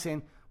hide behind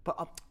saying,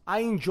 but I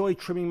enjoy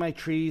trimming my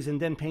trees and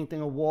then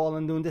painting a wall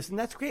and doing this, and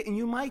that's great, and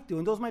you might do,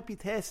 and those might be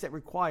tasks that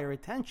require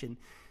attention.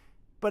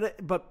 But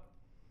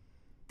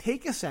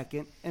take a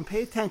second and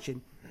pay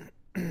attention.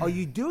 Are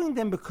you doing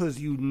them because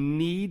you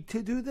need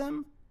to do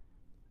them,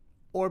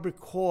 or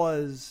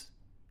because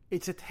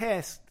it's a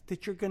task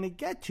that you're going to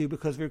get to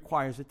because it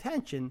requires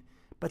attention,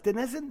 but there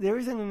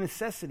isn't a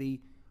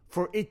necessity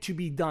for it to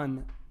be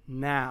done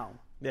now.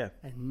 Yeah.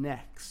 And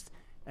next,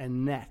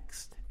 and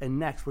next, and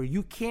next, where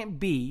you can't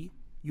be,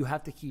 you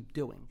have to keep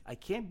doing. I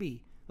can't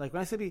be. Like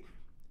when I say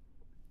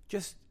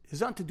there's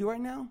nothing to do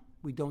right now,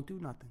 we don't do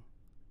nothing.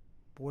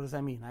 But what does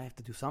that mean? I have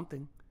to do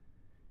something.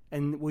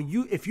 And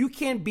if you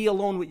can't be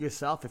alone with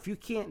yourself, if you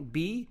can't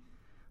be,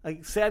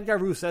 like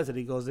Sadhguru says it,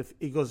 he goes,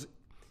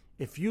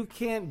 if you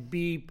can't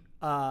be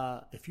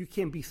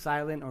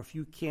silent, or if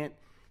you can't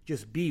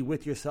just be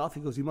with yourself, he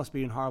goes, you must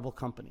be in horrible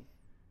company,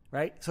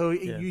 right? So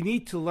you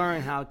need to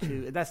learn how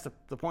to. That's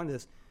the point of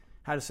this,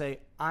 how to say,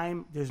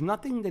 there's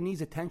nothing that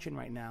needs attention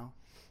right now,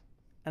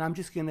 and I'm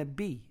just gonna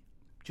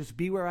just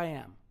be where I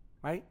am,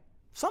 right?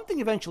 Something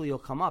eventually will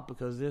come up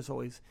because there's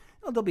always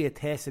there'll be a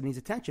task that needs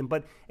attention,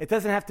 but it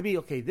doesn't have to be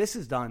okay. This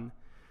is done.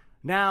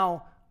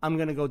 Now I'm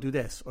gonna go do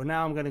this, or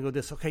now I'm gonna go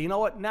this. Okay, you know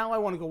what? Now I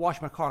want to go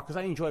wash my car because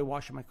I enjoy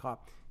washing my car.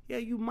 Yeah,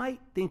 you might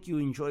think you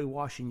enjoy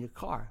washing your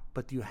car,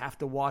 but do you have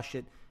to wash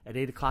it at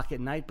 8:00 at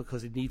night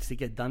because it needs to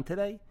get done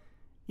today?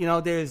 You know,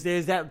 there's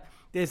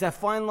that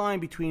fine line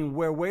between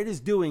where does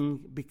doing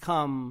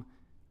become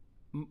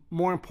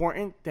more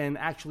important than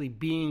actually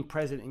being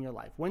present in your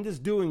life. When does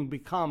doing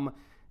become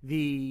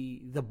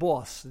the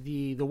boss,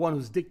 the one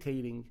who's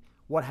dictating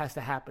what has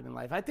to happen in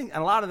life? I think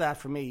a lot of that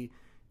for me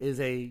is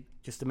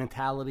just the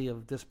mentality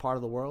of this part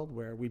of the world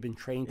where we've been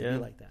trained to be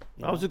like that.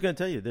 You know? I was just going to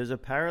tell you, there's a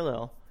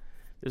parallel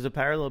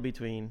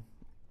between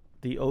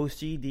the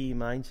OCD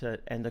mindset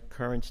and the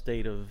current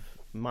state of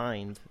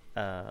mind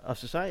of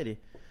society,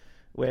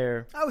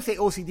 where I would say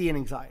OCD and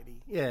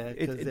anxiety. Yeah,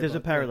 there's a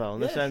parallel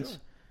in the sense,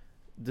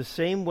 the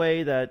same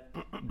way that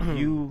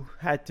you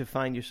had to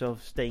find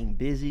yourself staying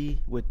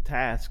busy with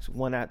tasks,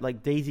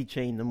 like daisy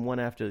chain them one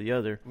after the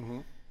other. Mm-hmm.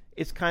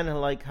 It's kind of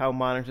like how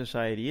modern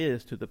society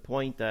is, to the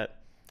point that,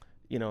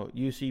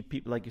 you see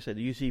people, like you said,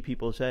 you see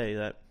people say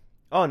that,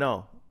 oh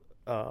no,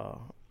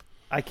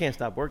 I can't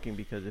stop working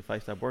because if I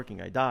stop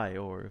working, I die,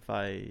 or if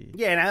I...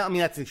 Yeah, and I mean,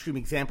 that's an extreme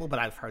example, but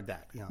I've heard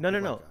that.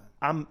 No.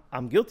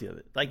 I'm guilty of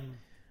it. Like,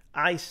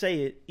 I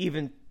say it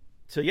even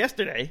to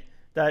yesterday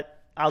that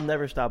I'll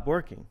never stop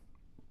working.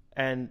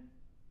 And,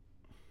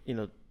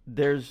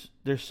 there's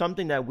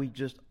something that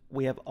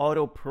we have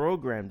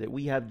auto-programmed it.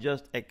 We have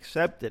just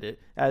accepted it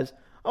as,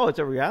 oh, it's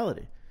a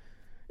reality.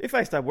 If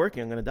I stop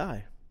working, I'm going to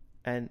die.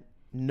 And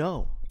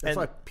no. That's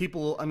why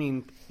people,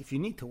 if you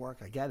need to work,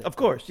 I get it. Of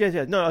course,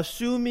 yes. No,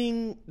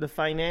 assuming the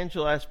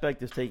financial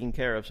aspect is taken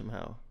care of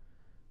somehow.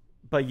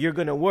 But you're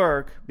going to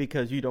work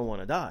because you don't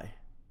want to die.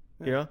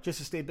 Yeah, just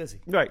to stay busy.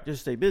 Right, just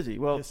to stay busy.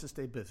 Well, just to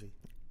stay busy.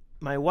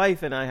 My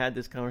wife and I had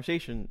this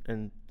conversation,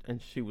 and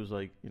she was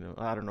like,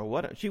 I don't know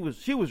what. She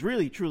was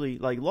really, truly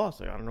like lost.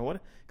 Like, I don't know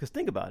what. Because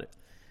think about it.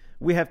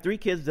 We have 3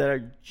 kids that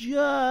are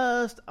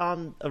just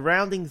on a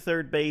rounding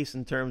third base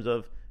in terms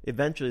of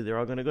eventually they're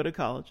all going to go to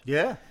college.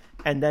 Yeah.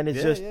 And then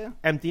it's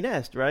empty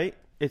nest, right?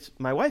 It's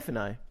my wife and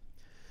I.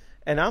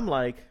 And I'm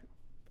like,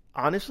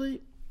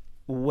 honestly,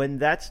 when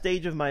that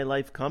stage of my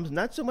life comes,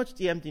 not so much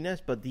the empty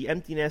nest, but the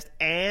empty nest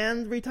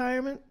and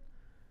retirement,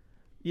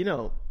 you're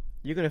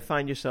going to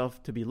find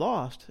yourself to be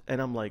lost.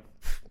 And I'm like,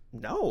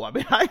 No, I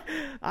mean,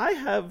 I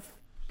have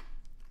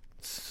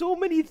so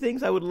many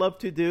things I would love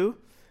to do.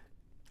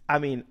 I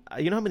mean,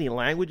 you know how many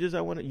languages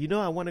I want to,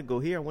 I want to go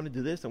here, I want to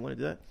do this, I want to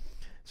do that.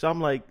 So I'm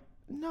like,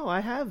 no, I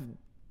have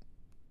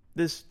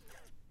this,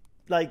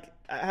 like,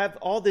 I have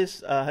all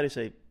this, how do you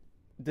say,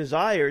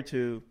 desire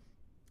to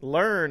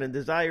learn and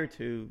desire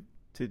to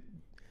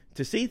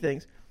see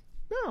things.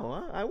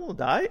 No, I won't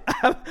die.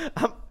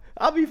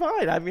 I'll be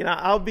fine. I mean,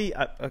 I'll be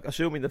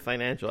assuming the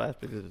financial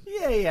aspect is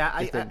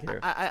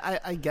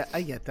I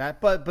get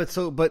that,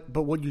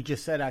 but what you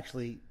just said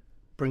actually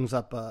brings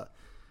up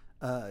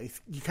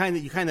you kind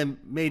of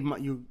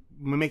you're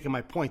making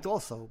my point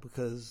also,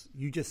 because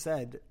you just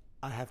said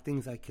I have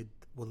things I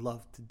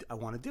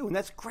want to do, and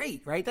that's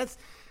great, right? That's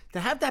to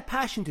have that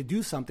passion to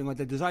do something or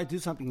the desire to do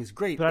something is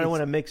great. But I don't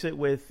want to mix it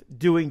with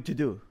doing to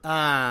do.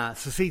 So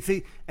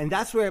see, and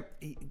that's where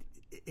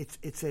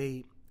it's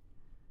a,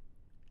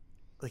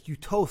 like, you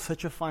toe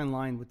such a fine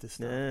line with this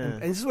stuff. Yeah.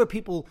 And this is where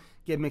people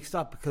get mixed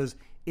up, because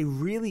it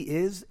really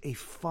is a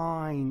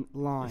fine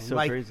line. It's so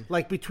crazy.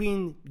 Like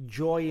between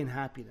joy and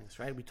happiness,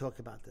 right? We talk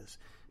about this.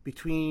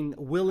 Between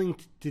willing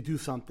to do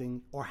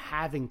something or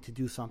having to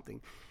do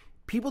something.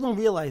 People don't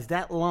realize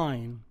that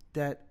line,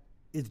 that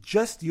it's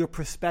just your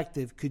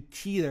perspective could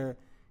teeter.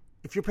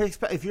 If your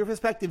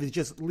perspective is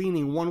just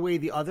leaning one way or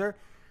the other,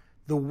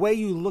 the way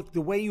you look,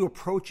 the way you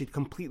approach it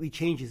completely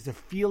changes. The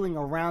feeling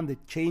around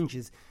it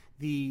changes.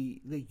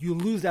 You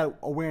lose that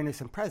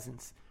awareness and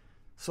presence.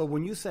 So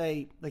when you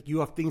say, like, you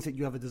have things that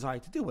you have a desire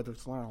to do, whether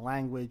it's learn a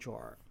language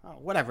or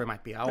whatever it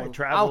might be. I want to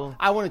travel.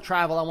 I want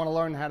to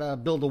learn how to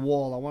build a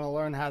wall. I want to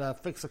learn how to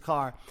fix a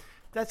car.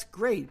 That's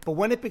great. But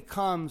when it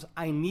becomes,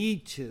 I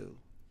need to.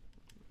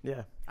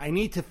 Yeah. I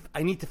need to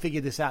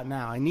figure this out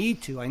now. I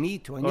need to.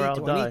 No.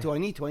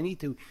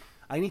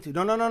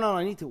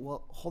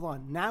 Well, hold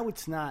on. Now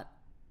it's not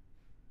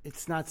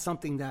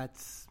something that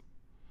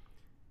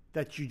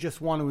you just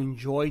want to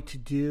enjoy to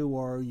do,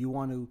 or you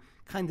want to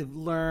kind of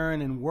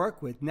learn and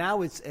work with.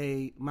 Now it's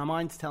my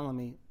mind's telling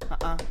me,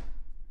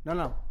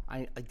 no.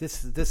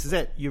 This is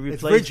it.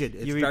 It's rigid.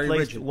 It's very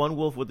rigid. One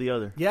wolf with the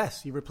other.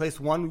 Yes, you replace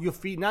one.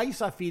 Now you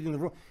start feeding the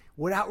room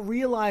without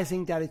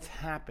realizing that it's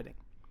happening.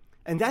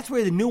 And that's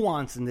where the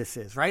nuance in this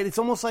is, right? It's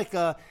almost like,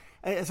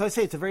 as I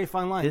say, it's a very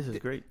fine line. This is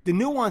great. The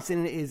nuance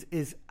in it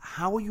is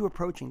how are you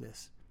approaching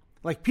this?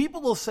 Like, people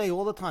will say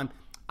all the time,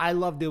 I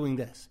love doing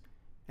this.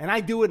 And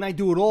I do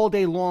it all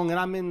day long, and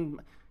I'm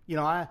in,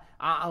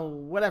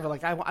 whatever.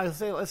 Like,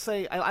 let's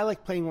say I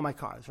like playing with my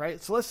cars,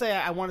 right? So let's say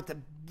I wanted to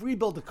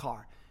rebuild a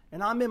car,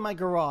 and I'm in my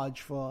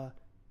garage for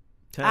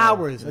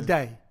hours a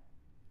day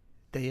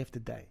after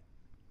day,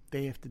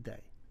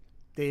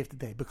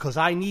 because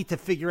I need to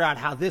figure out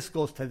how this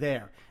goes to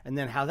there, and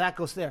then how that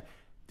goes there.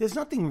 There's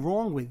nothing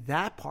wrong with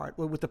that part,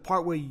 with the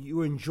part where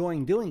you're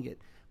enjoying doing it.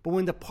 But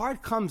when the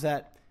part comes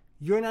that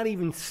you're not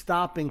even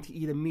stopping to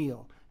eat a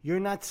meal, you're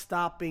not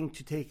stopping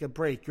to take a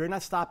break, you're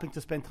not stopping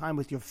to spend time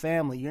with your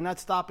family, you're not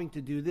stopping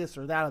to do this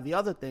or that or the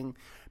other thing,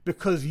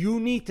 because you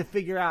need to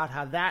figure out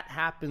how that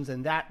happens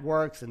and that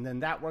works and then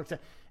that works,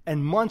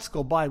 and months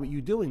go by with you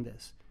doing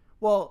this.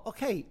 Well,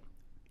 okay,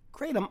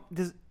 great.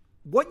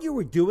 What you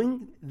were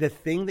doing, the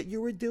thing that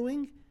you were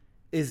doing,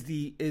 it's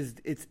the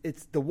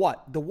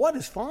what. The what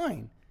is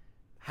fine.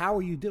 How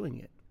are you doing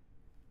it?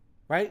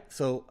 Right?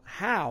 So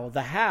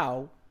the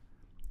how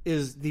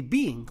is the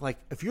being. Like,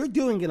 if you're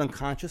doing it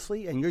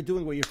unconsciously and you're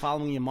doing what you're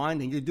following your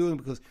mind and you're doing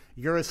because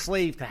you're a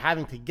slave to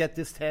having to get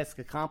this task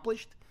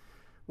accomplished,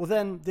 well,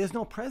 then there's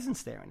no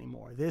presence there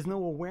anymore. There's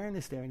no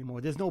awareness there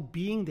anymore. There's no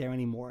being there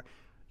anymore.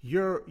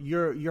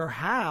 Your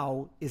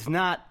how is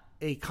not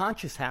a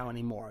conscious how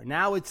anymore.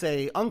 Now it's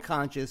a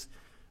unconscious.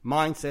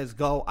 Mind says,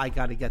 go, I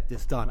got to get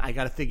this done. I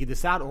got to figure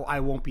this out or I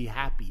won't be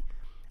happy.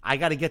 I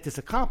got to get this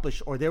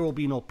accomplished or there will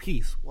be no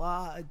peace.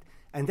 What?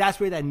 And that's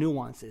where that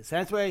nuance is.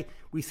 That's why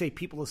we say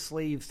people are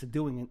slaves to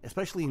doing it,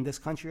 especially in this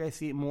country. I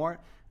see it more.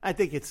 I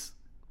think it's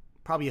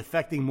probably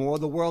affecting more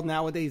of the world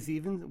nowadays,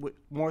 even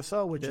more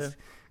so, which is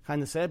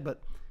kind of sad.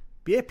 But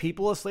yeah,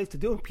 people are slaves to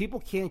doing it. People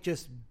can't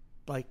just,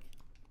 like,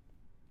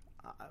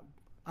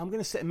 I'm going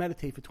to sit and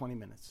meditate for 20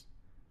 minutes.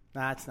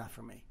 Nah, that's not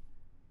for me.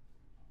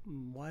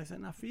 Why is that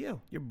not for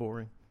you? You're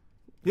boring.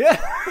 Yeah.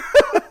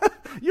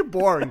 You're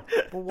boring.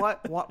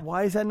 But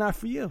why is that not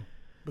for you?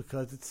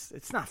 Because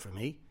it's not for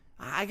me.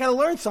 I got to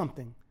learn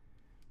something.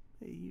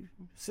 You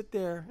sit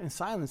there in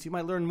silence. You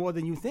might learn more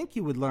than you think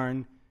you would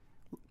learn.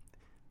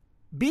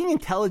 Being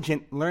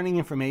intelligent, learning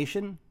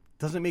information,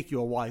 doesn't make you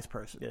a wise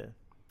person. Yeah.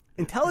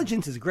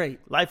 Intelligence is great.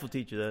 Life will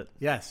teach you that.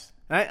 Yes.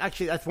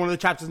 Actually, that's one of the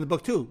chapters in the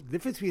book, too. The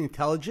difference between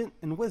intelligent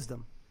and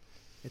wisdom.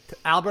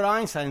 Albert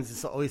Einstein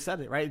always said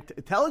it, right?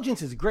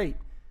 Intelligence is great,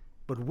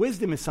 but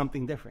wisdom is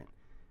something different.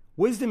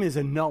 Wisdom is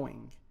a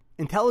knowing.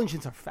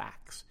 Intelligence are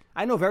facts.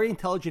 I know very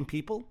intelligent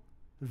people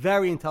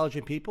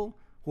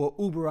who are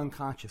uber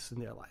unconscious in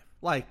their life.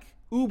 Like,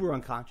 uber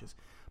unconscious.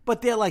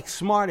 But they're, like,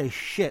 smart as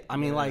shit. I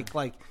mean, like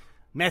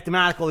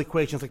mathematical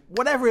equations, like,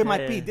 whatever it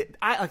might be.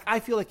 I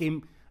feel like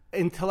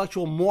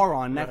intellectual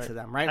moron next to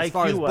them, right? As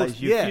far as IQ-wise,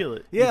 books, you feel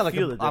it. Yeah, You like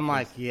feel the I'm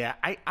like, difference.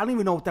 I don't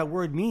even know what that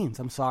word means.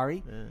 I'm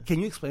sorry. Yeah. Can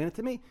you explain it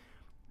to me?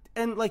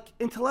 And like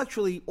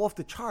intellectually off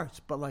the charts,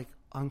 but like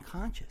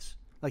unconscious.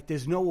 Like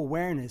there's no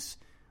awareness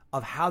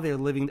of how they're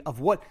living, of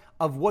what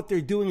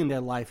they're doing in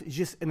their life. It's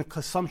just in a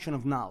consumption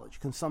of knowledge,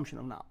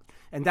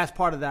 and that's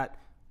part of that.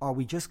 Are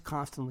we just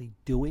constantly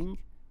doing,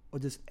 or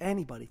does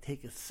anybody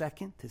take a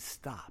second to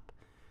stop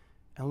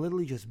and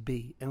literally just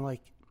be? And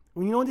like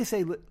when you know when they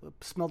say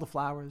smell the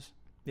flowers,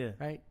 Yeah.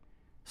 right?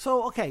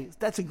 So okay,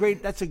 that's a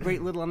great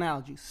little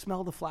analogy.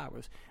 Smell the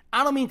flowers.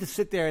 I don't mean to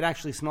sit there and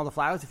actually smell the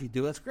flowers. If you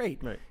do, that's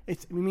great. Right.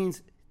 It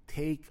means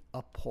take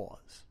a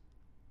pause.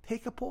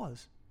 Take a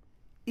pause.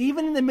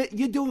 Even in the mid,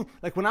 you're doing,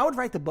 like when I would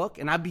write the book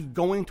and I'd be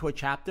going to a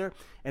chapter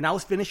and I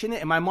was finishing it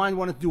and my mind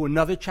wanted to do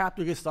another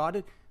chapter, get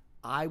started,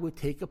 I would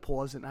take a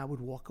pause and I would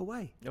walk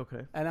away.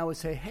 Okay. And I would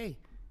say, hey,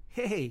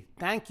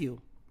 thank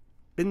you.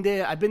 Been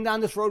there. I've been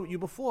down this road with you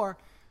before.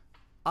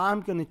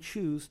 I'm going to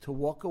choose to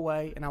walk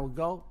away, and I'd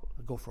go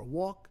for a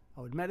walk.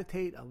 I would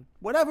meditate.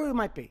 Whatever it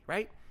might be,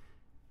 right?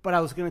 But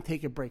I was going to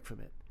take a break from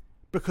it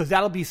because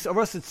that'll be, for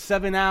us, it's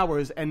 7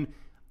 hours, and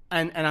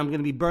I'm going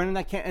to be burning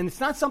that can. And it's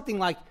not something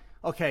like,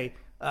 okay,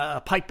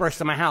 a pipe burst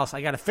in my house.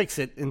 I got to fix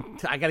it,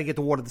 and I got to get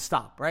the water to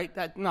stop, right?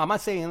 No, I'm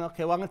not saying,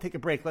 okay, well, I'm going to take a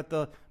break, let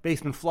the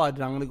basement flood,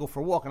 and I'm going to go for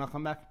a walk, and I'll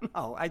come back.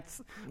 No,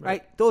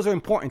 right? Those are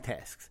important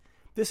tasks.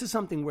 This is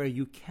something where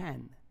you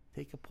can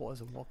take a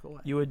pause and walk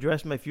away. You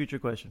addressed my future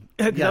question.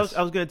 Yes.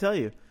 I was going to tell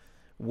you,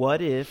 what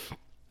if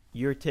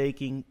you're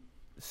taking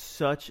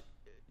such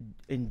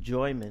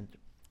enjoyment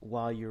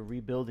while you're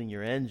rebuilding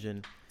your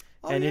engine,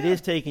 and it is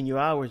taking you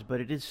hours,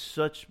 but it is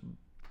such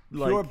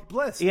pure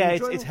bliss. Yeah,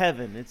 it's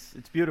heaven.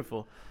 It's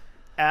beautiful.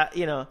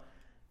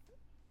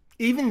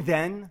 Even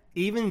then,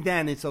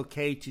 it's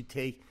okay to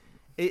take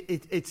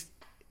it's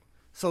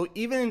so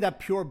even in that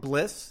pure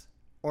bliss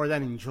or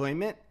that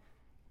enjoyment,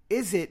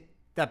 is it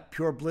that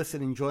pure bliss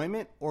and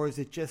enjoyment, or is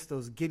it just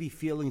those giddy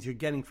feelings you're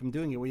getting from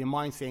doing it, where your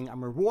mind's saying,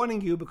 "I'm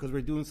rewarding you because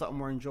we're doing something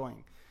we're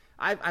enjoying"?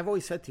 I've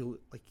always said to you,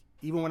 like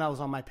even when I was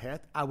on my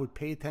path, I would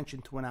pay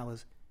attention to when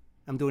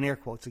I'm doing air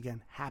quotes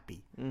again,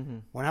 happy. Mm-hmm.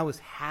 When I was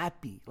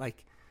happy,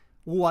 like,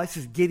 "Whoa, this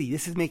is giddy.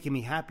 This is making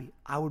me happy."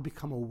 I would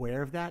become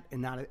aware of that,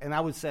 and I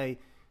would say,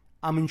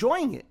 "I'm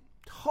enjoying it,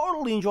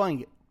 totally enjoying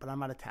it, but I'm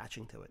not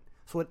attaching to it."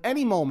 So at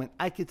any moment,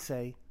 I could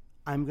say,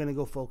 "I'm going to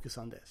go focus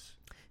on this."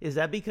 Is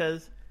that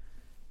because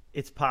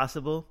it's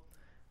possible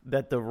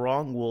that the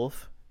wrong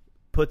wolf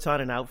puts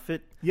on an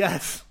outfit?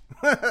 Yes.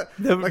 The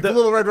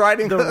Little Red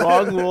Riding The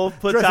wrong wolf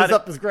puts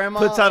up as grandma.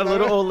 Puts on a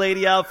little old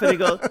lady outfit and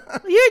goes,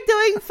 "You're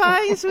doing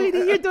fine, sweetie.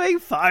 You're doing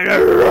fine."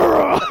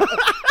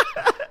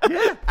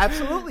 Yeah,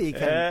 absolutely. You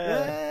can.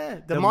 Yeah.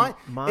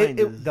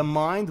 The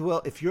mind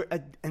will, if you're,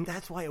 and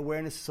that's why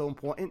awareness is so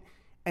important.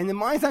 And the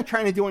mind's not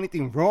trying to do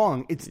anything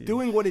wrong. It's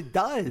doing what it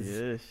does.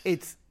 Yes.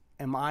 It's,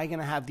 am I going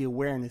to have the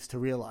awareness to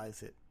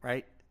realize it,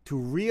 right? To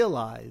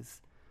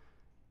realize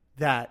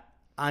that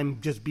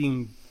I'm just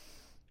being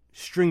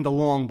stringed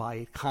along by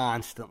it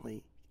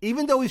constantly.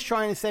 Even though he's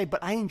trying to say,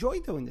 but I enjoy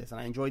doing this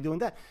and I enjoy doing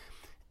that.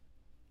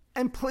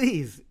 And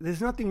please,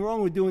 there's nothing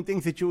wrong with doing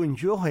things that you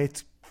enjoy.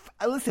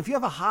 Listen, if you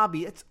have a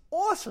hobby, it's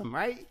awesome,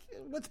 right?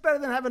 What's better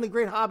than having a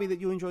great hobby that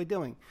you enjoy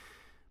doing?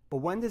 But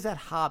when does that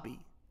hobby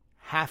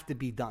have to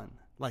be done?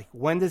 Like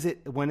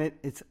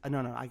it's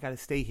no, I got to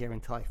stay here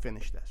until I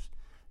finish this.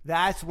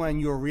 That's when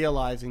you're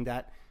realizing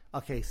that,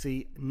 okay,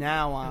 see,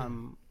 now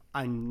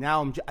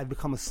I've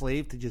become a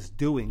slave to just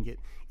doing it.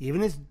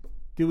 Even as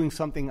doing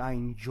something I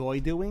enjoy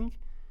doing,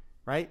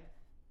 right?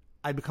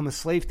 I become a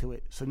slave to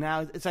it. So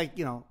now it's like,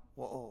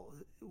 well,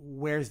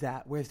 where's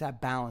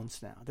that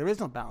balance now? There is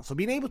no balance. So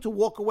being able to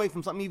walk away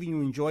from something even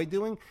you enjoy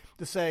doing,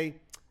 to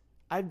say,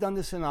 I've done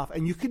this enough,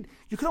 and you could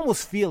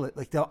almost feel it,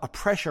 like a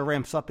pressure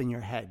ramps up in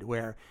your head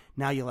where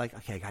now you're like,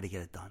 okay, I got to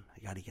get it done.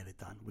 We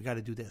got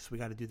to do this. We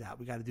got to do that.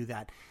 We got to do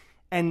that.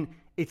 And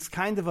it's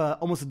kind of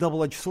almost a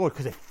double-edged sword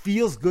because it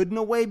feels good in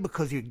a way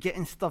because you're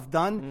getting stuff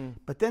done,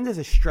 but then there's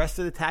a stress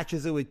that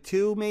attaches to it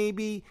too.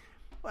 Maybe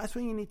well, that's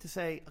when you need to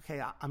say,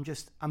 okay,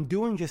 I'm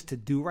doing just to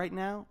do right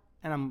now,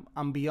 and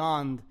I'm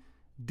beyond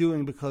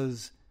doing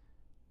because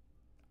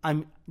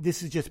I'm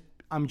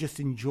just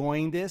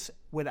enjoying this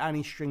without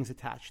any strings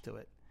attached to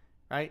it,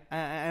 right?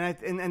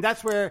 And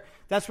that's where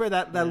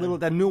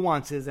that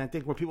nuance is. And I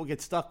think where people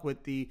get stuck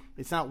with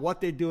it's not what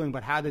they're doing,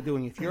 but how they're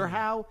doing. If your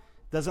how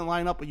doesn't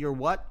line up with your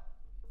what,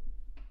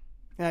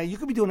 you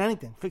could be doing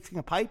anything, fixing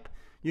a pipe.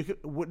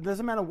 It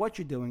doesn't matter what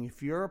you're doing.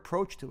 If your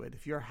approach to it,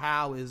 if your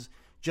how is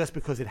just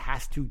because it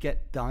has to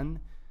get done,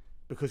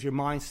 because your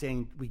mind's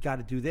saying we got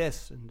to do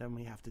this, and then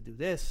we have to do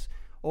this,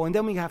 and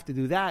then we have to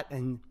do that,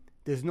 and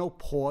there's no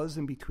pause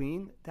in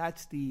between.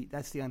 That's the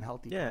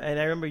unhealthy part. Yeah, and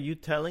I remember you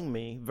telling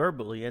me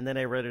verbally, and then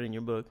I read it in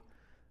your book,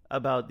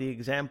 about the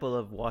example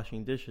of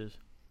washing dishes,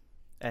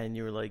 and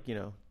you were like,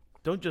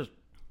 don't just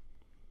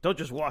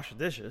wash the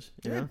dishes.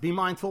 You know? Be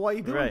mindful while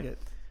you're doing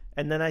it.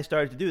 And then I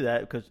started to do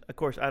that because, of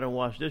course, I don't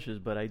wash dishes,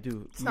 but I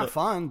do. It's not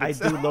fun. But I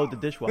do load the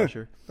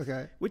dishwasher.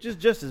 Okay. Which is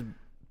just as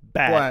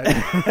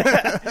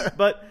bad.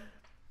 But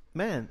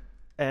man,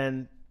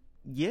 and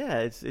yeah,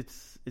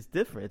 it's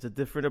different. It's a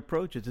different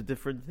approach. It's a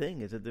different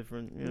thing. It's a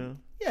different,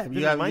 Yeah,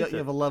 you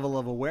have a level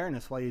of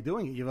awareness while you're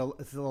doing it.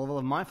 It's a level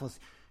of mindfulness.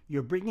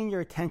 You're bringing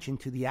your attention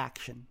to the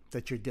action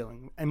that you're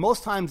doing. And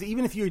most times,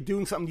 even if you're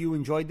doing something you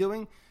enjoy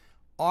doing,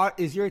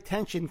 is your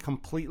attention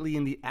completely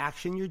in the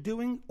action you're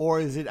doing?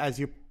 Or is it, as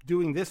you're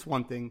doing this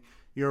one thing,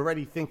 you're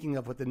already thinking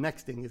of what the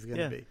next thing is going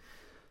to be?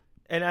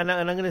 And I'm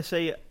going to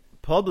say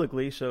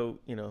publicly, so,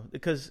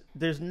 because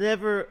there's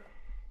never,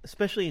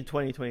 especially in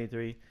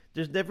 2023,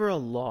 there's never a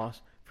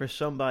loss for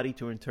somebody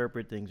to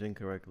interpret things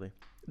incorrectly.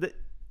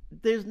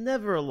 There's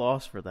never a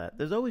loss for that.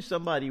 There's always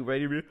somebody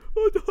ready to be,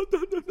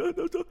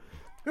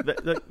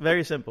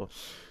 very simple.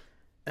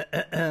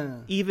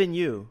 Even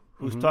you,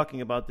 who's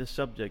talking about this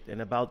subject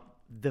and about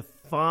the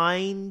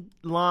fine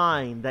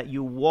line that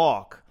you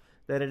walk,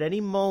 that at any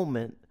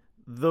moment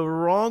the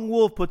wrong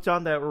wolf puts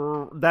on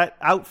that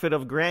outfit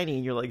of Granny,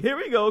 and you're like, here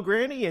we go,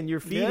 Granny, and you're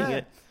feeding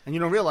it. And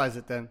you don't realize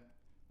it then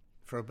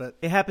for a bit.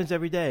 It happens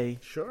every day.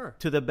 Sure.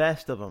 To the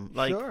best of them.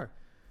 Sure.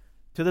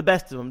 To the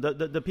best of them.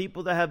 The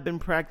people that have been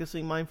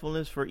practicing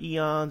mindfulness for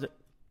eons,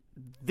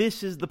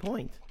 this is the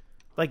point.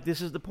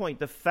 This is the point.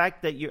 The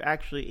fact that you're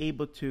actually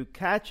able to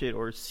catch it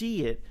or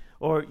see it,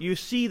 or you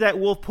see that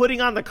wolf putting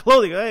on the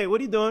clothing. Hey,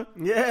 what are you doing?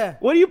 Yeah.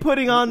 What are you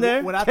putting on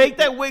there? Take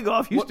that wig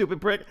off, you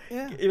stupid prick.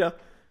 Yeah.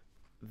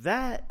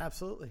 That.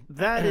 Absolutely.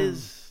 That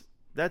is,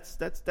 that's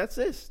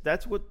this.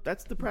 That's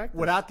the practice.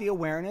 Without the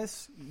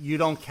awareness, you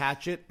don't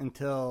catch it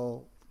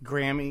until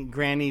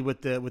Granny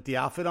with the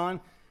outfit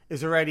on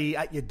is already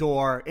at your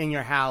door in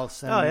your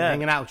house and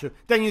hanging out with you.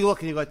 Then you look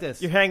and you go like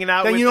this. You're hanging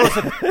out. Then you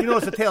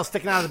notice the tail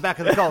sticking out of the back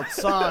of the coat.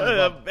 Son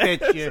of a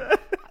bitch,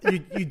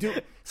 you do.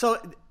 So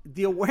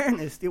the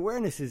awareness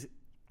is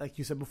like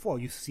you said before.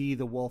 You see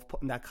the wolf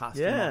putting that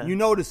costume on. You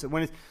notice it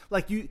when it's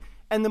like you.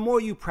 And the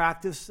more you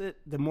practice it,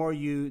 the more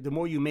you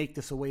make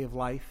this a way of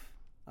life.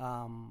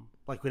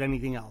 Like with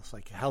anything else,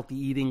 like healthy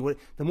eating.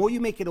 The more you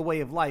make it a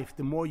way of life,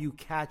 the more you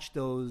catch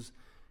those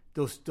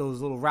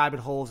little rabbit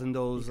holes and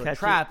those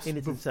traps in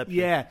its inception.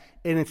 Yeah,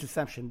 in its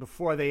inception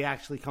before they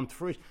actually come to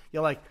fruition.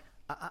 You're like,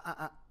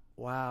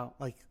 wow,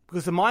 like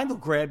because the mind will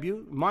grab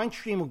you. Mind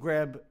stream will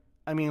grab.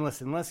 I mean,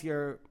 listen, unless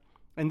you're,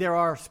 and there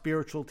are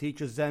spiritual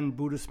teachers, Zen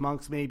Buddhist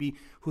monks maybe,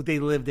 who they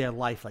live their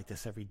life like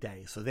this every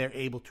day, so they're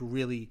able to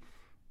really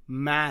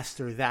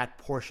master that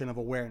portion of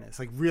awareness,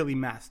 like really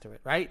master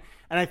it, right?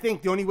 And I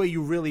think the only way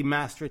you really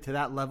master it to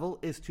that level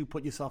is to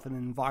put yourself in an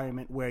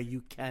environment where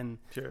you can,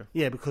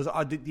 because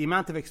the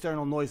amount of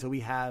external noise that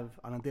we have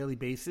on a daily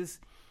basis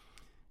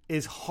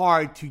is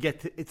hard to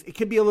get to. It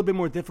can be a little bit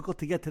more difficult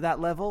to get to that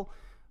level,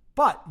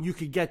 but you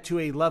could get to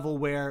a level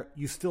where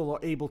you still are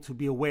able to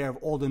be aware of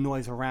all the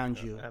noise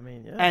around you. I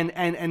mean,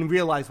 and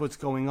realize what's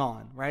going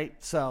on, right?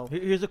 So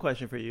here's a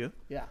question for you.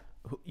 Yeah.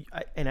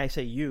 And I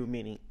say you,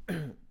 meaning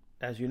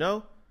as you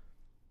know,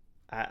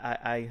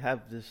 I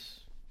have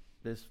this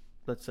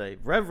let's say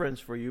reverence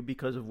for you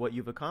because of what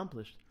you've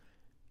accomplished.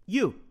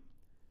 You,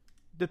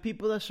 the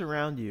people that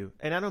surround you,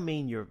 and I don't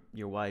mean your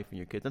wife and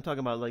your kids. I'm talking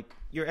about like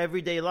your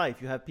everyday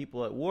life. You have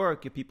people at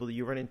work, you have people that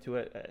you run into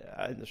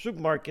in the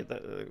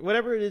supermarket,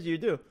 whatever it is you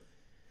do.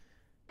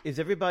 Is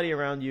everybody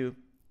around you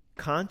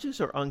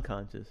conscious or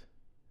unconscious?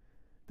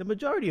 The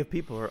majority of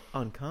people are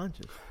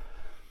unconscious.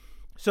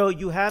 So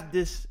you have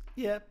this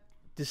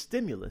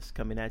stimulus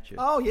coming at you.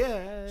 Oh,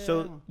 yeah.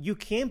 So you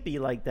can't be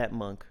like that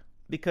monk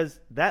because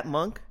that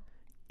monk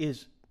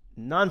is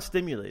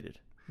non-stimulated.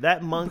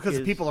 That monk because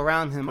the people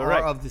around him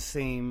correct. are of the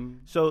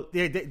same. So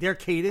their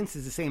cadence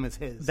is the same as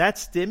his. That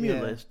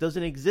stimulus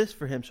doesn't exist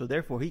for him, so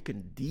therefore he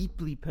can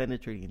deeply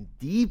penetrate and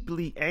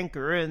deeply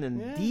anchor in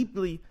and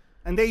deeply.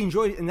 And they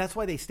enjoy, and that's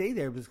why they stay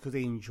there, because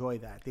they enjoy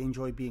that. They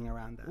enjoy being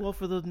around that. Well,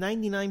 for the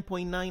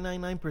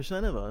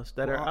 99.999% of us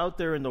that are out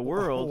there in the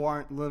world who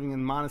aren't living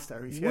in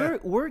monasteries,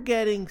 we're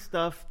getting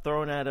stuff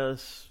thrown at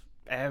us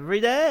every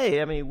day.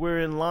 I mean,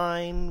 we're in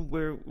line.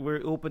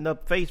 We're opened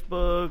up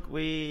Facebook.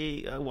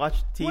 We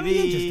watch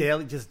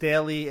TV. Just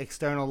daily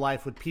external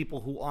life with people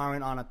who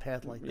aren't on a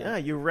path like that. Yeah,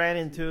 you ran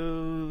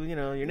into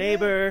your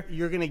neighbor.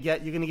 You're gonna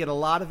get a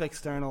lot of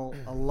external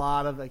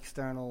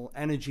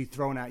energy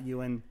thrown at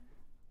you, and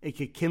it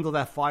could kindle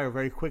that fire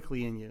very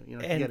quickly in you,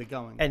 to get it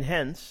going. And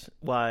hence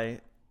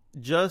why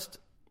just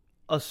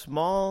a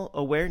small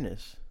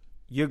awareness,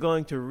 you're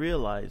going to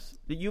realize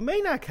that you may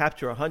not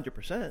capture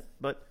 100%,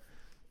 but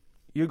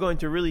you're going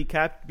to really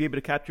be able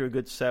to capture a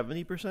good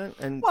 70%.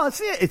 And well,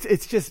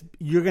 it's just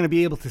you're going to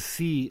be able to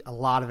see a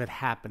lot of it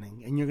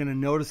happening, and you're going to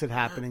notice it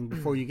happening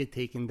before you get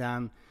taken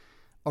down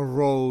a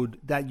road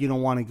that you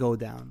don't want to go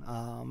down.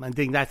 I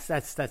think that's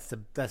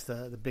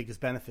the biggest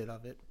benefit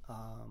of it.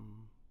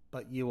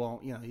 But you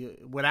won't,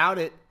 without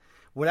it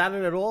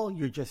at all,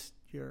 we've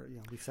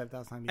said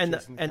 1,000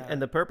 times.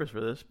 And the purpose for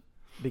this,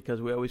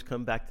 because we always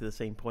come back to the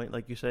same point,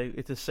 like you say,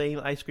 it's the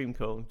same ice cream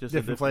cone, just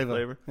different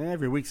flavor. Yeah,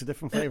 every week's a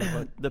different flavor.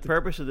 But the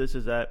purpose of this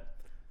is that,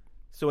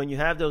 so when you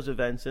have those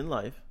events in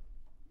life,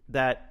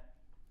 that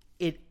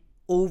it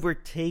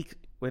overtakes,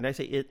 when I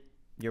say it,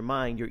 your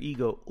mind, your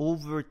ego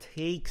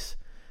overtakes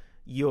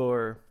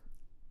your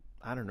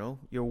I don't know,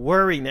 your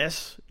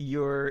worriness,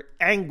 your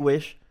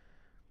anguish,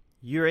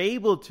 you're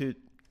able to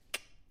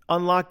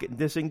unlock it,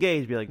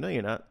 disengage, be like, no,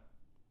 you're not.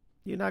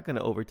 You're not going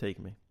to overtake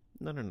me.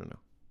 No.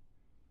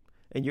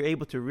 And you're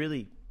able to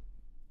really,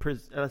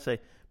 let's say,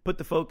 put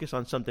the focus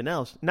on something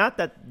else. Not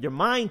that your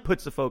mind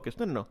puts the focus.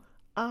 No.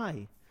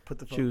 I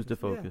choose the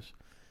focus.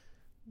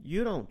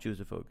 You don't choose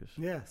the focus.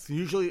 Yeah. So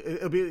usually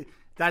it'll be,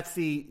 that's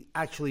the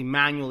actually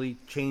manually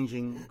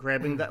changing,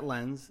 grabbing that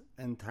lens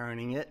and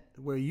turning it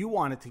where you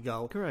want it to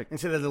go. Correct.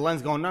 Instead of the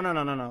lens going,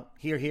 no.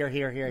 Here.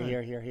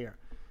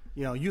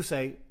 You know, you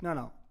say,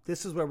 no.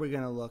 This is where we're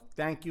going to look.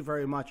 Thank you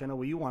very much. I know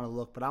where you want to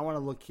look, but I want to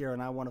look here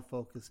and I want to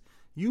focus.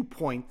 You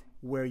point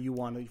where you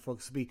want to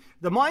focus to be.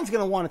 The mind's going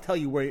to want to tell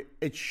you where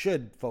it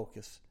should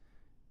focus,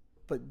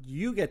 but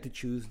you get to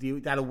choose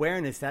that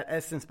awareness, that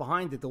essence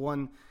behind it.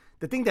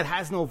 The thing that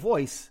has no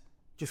voice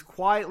just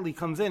quietly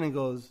comes in and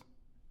goes,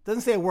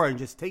 doesn't say a word,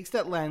 just takes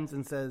that lens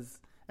and says,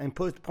 and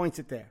points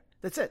it there.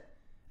 That's it.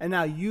 And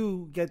now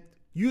you get,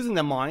 using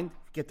the mind,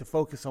 get to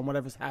focus on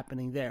whatever's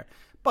happening there.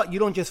 But you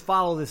don't just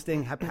follow this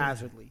thing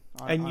haphazardly.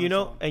 The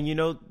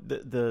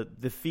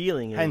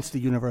feeling is, hence the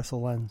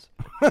universal lens.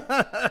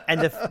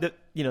 and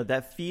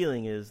that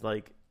feeling is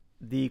like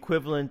the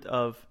equivalent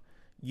of,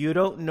 you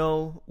don't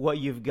know what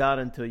you've got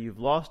until you've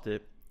lost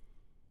it.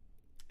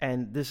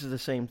 And this is the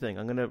same thing.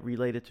 I'm going to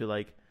relate it to,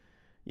 like,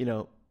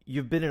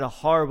 you've been in a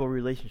horrible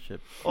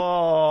relationship.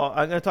 Oh,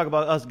 I'm going to talk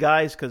about us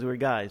guys because we're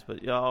guys.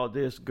 But,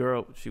 this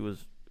girl, she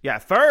was,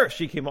 first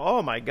she came,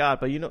 oh, my God.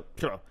 But,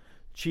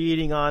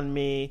 cheating on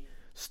me,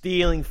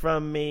 stealing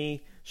from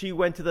me. She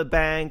went to the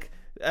bank,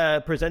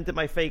 presented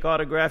my fake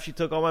autograph. She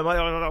took all my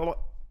money.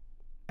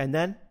 And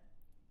then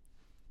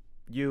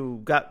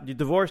you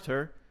divorced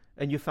her,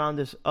 and you found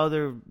this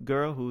other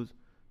girl who's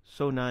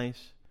so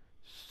nice,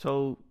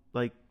 so,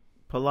 like,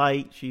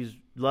 polite. She's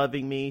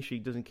loving me. She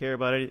doesn't care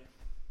about it.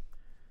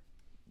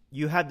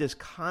 You have this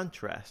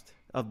contrast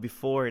of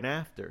before and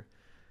after.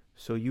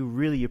 So you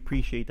really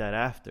appreciate that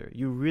after.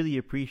 You really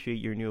appreciate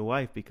your new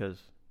wife because,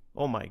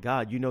 oh my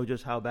God, you know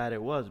just how bad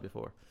it was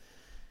before.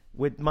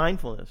 With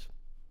mindfulness,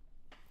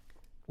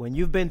 when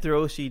you've been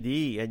through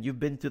OCD and you've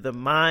been to the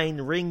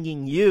mind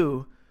ringing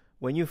you,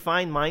 when you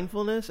find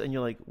mindfulness and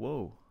you're like,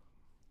 whoa,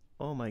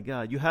 oh my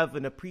God, you have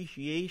an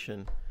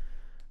appreciation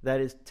that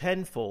is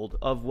tenfold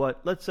of what,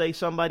 let's say,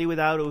 somebody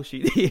without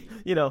OCD,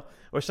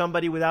 or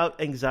somebody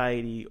without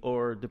anxiety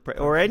or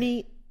depression or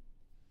any.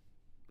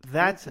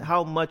 That's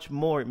how much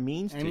more it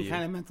means to you. Any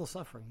kind of mental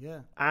suffering, yeah.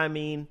 I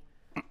mean,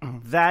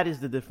 that is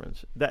the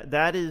difference.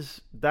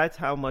 That's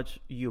how much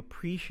you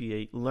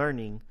appreciate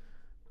learning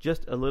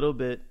just a little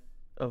bit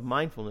of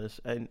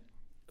mindfulness. And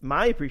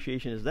my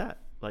appreciation is that,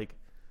 like,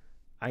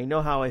 I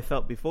know how I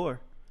felt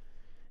before,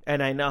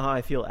 and I know how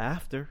I feel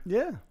after.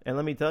 Yeah. And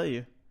let me tell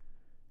you,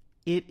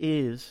 it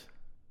is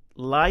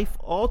life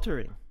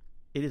altering.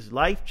 It is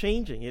life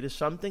changing. It is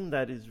something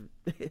that is,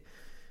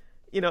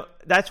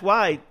 that's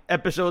why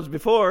episodes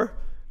before,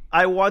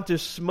 I want to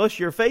smush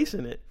your face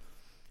in it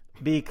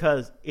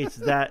because it's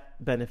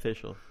that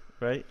beneficial,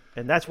 right?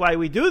 And that's why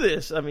we do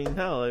this. I mean,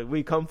 hell,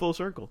 we come full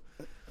circle.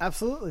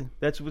 Absolutely.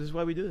 This is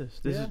why we do this.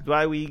 This is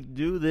why we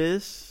do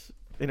this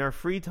in our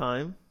free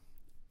time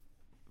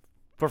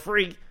for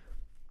free.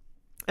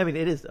 I mean,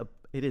 it is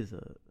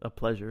a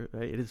pleasure,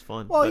 right? It is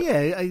fun.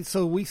 Well,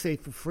 so we say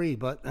for free,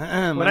 but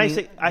when I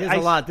say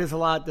there's a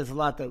lot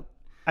that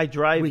I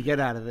drive, we get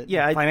out of it.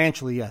 Yeah,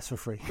 financially, yes, for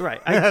free.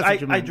 Right.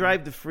 I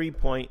drive the free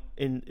point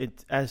in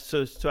it as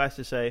to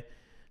say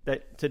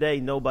that today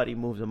nobody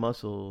moves a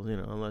muscle,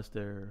 unless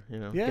they're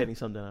getting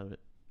something out of it.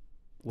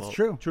 Well, it's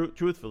true.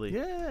 Truthfully,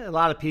 yeah, a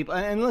lot of people,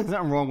 and look, there's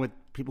nothing wrong with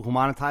people who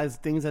monetize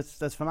things.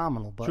 That's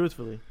phenomenal. But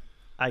truthfully,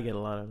 I get a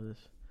lot out of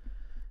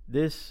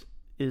this.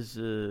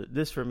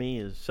 This for me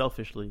is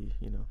selfishly,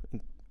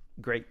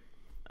 great,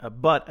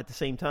 but at the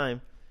same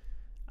time,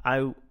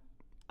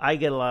 I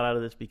get a lot out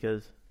of this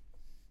because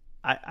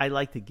I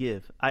like to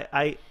give.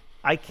 I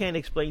can't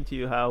explain to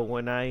you how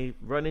when I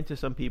run into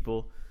some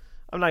people,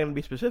 I'm not going to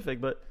be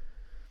specific, but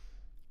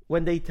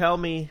when they tell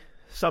me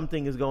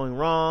something is going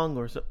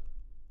wrong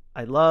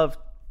I love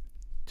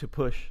to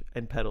push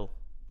and pedal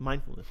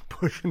mindfulness.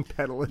 Push and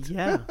pedal it.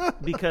 Yeah,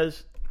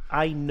 because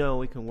I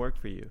know it can work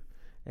for you.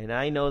 And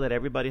I know that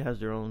everybody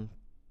has their own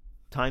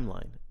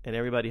timeline and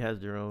everybody has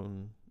their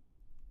own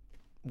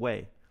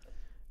way.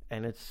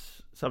 And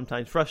it's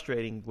sometimes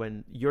frustrating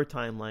when your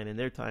timeline and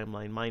their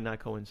timeline might not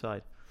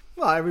coincide.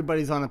 Well,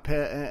 everybody's on a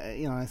path.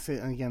 I say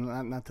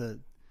again, not to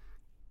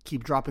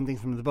keep dropping things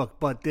from the book,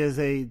 but there's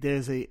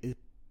a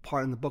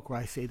part in the book where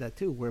I say that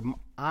too, where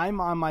I am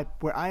on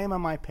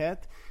my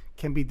path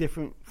can be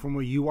different from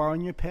where you are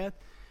on your path,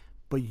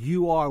 but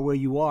you are where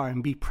you are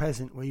and be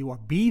present where you are.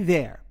 Be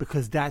there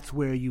because that's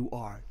where you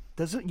are.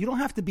 You don't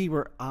have to be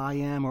where I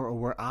am or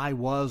where I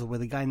was or where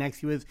the guy next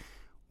to you is.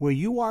 Where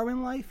you are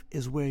in life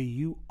is where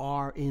you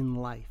are in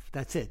life.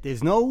 That's it.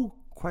 There's no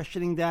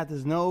questioning that.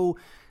 There's no,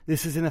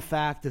 this isn't a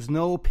fact. There's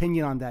no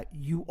opinion on that.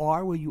 You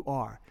are where you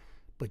are.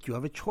 But you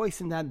have a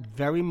choice in that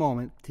very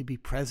moment to be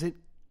present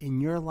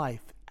in your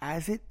life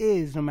as it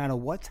is, no matter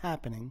what's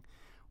happening,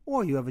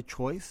 or you have a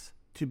choice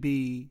to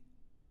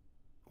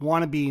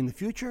want to be in the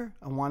future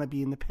and want to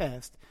be in the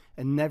past,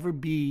 and never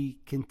be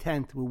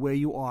content with where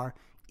you are,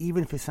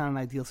 even if it's not an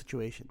ideal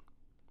situation.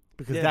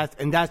 Because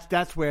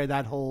that's where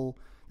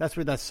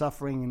that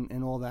suffering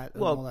and all that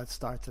all that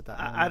starts at that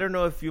moment. I don't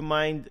know if you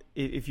mind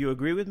if you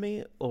agree with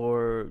me,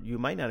 or you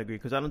might not agree,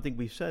 because I don't think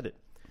we've said it.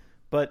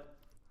 But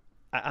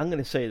I'm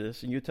going to say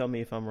this, and you tell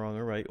me if I'm wrong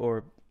or right,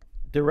 or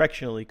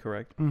directionally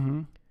correct.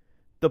 Mm-hmm.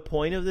 The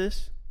point of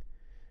this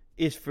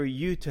is for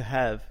you to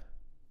have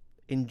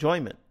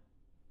enjoyment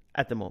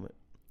at the moment.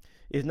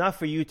 It's not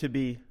for you to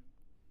be,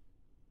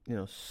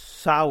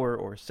 sour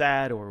or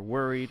sad or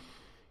worried.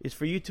 It's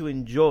for you to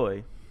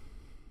enjoy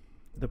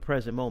the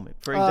present moment.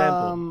 For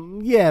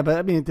example, yeah, but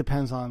I mean, it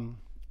depends on.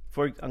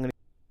 So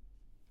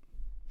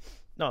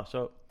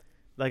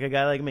like a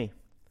guy like me,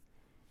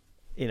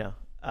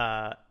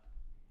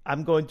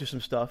 I'm going through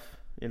some stuff,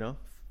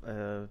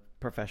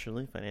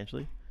 professionally,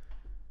 financially,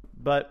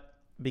 but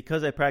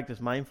because I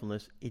practice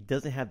mindfulness, it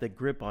doesn't have the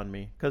grip on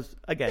me. Because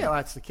again,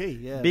 that's the key.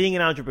 Yeah, being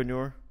an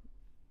entrepreneur,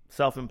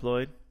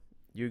 self-employed,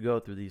 you go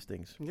through these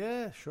things.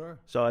 Yeah, sure.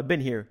 So I've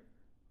been here,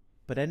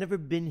 but I've never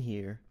been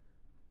here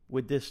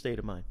with this state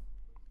of mind.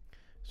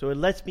 So it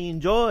lets me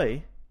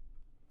enjoy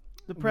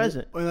the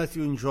present. It lets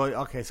you enjoy.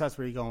 Okay, so that's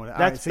where you're going with it. All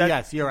right, so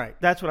yes, you're right.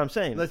 That's what I'm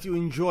saying. It lets you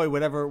enjoy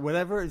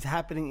whatever is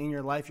happening in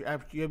your life.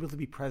 You're able to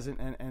be present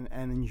and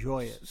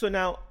enjoy it. So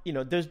now,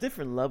 there's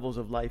different levels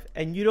of life,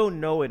 and you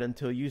don't know it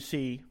until you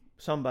see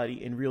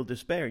somebody in real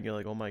despair, and you're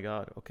like, oh my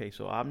God, okay,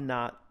 so I'm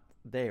not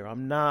there.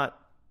 I'm not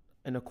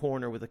in a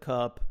corner with a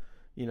cup,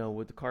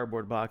 with the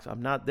cardboard box.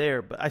 I'm not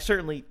there, but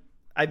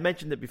I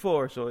mentioned it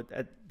before, so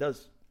it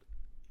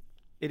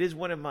is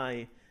one of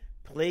my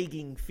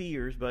plaguing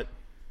fears, but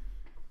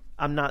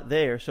I'm not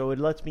there, so it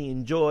lets me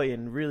enjoy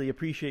and really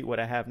appreciate what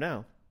I have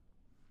now.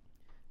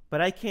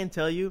 But I can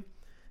tell you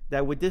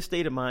that with this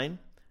state of mind,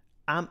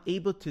 I'm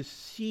able to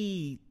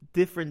see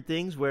different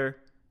things where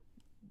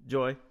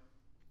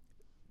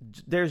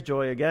there's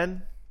joy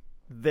again,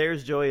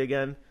 there's joy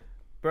again.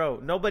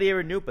 Bro, nobody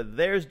ever knew, but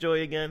there's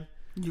joy again.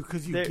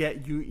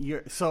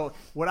 You're so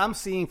what I'm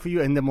seeing for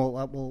you, and then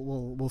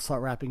we'll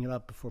start wrapping it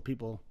up before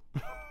people.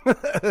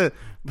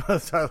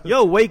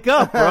 Yo, wake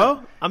up,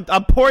 bro!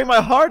 I'm pouring my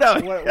heart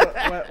out.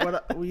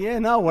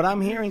 What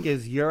I'm hearing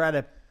is you're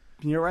at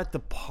the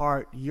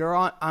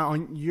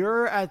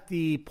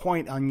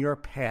point on your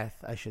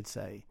path, I should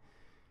say,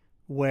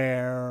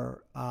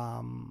 where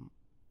I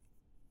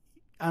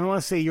don't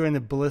want to say you're in the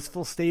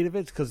blissful state of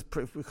it,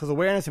 because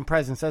awareness and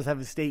presence does have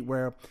a state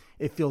where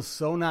it feels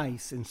so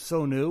nice and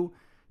so new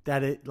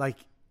that it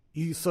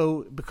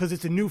because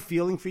it's a new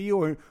feeling for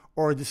you,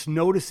 or this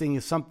noticing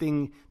is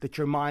something that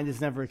your mind has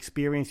never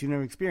experienced, you've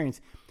never experienced.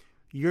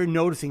 You're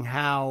noticing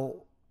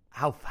how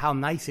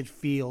nice it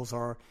feels,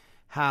 or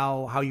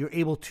how you're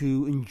able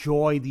to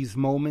enjoy these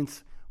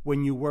moments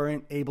when you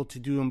weren't able to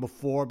do them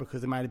before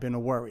because it might have been a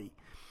worry.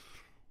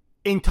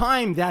 In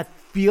time, that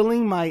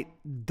feeling might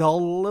dull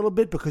a little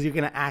bit because you're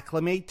going to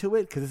acclimate to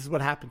it, because this is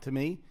what happened to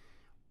me.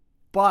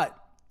 But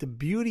the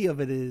beauty of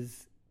it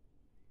is,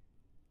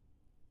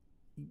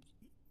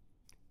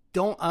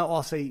 don't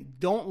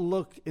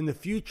look in the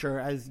future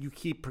as you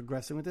keep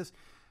progressing with this.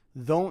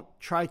 Don't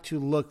try to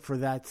look for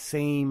that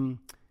same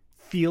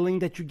feeling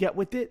that you get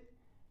with it,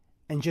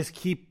 and just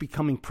keep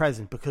becoming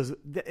present, because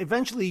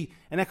eventually,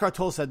 and Eckhart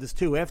Tolle said this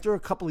too, after a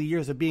couple of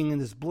years of being in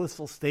this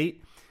blissful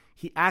state,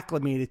 he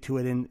acclimated to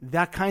it, and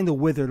that kind of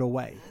withered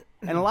away.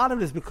 And a lot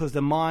of it is because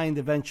the mind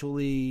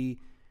eventually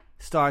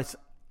starts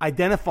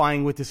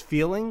identifying with this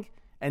feeling,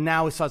 and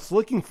now it starts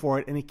looking for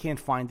it, and it can't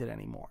find it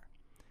anymore.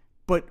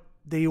 But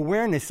the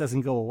awareness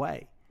doesn't go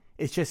away.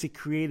 It's just it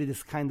created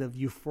this kind of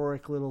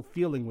euphoric little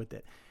feeling with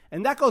it.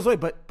 And that goes away,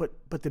 but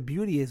the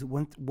beauty is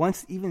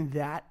once even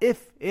that,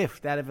 if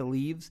that ever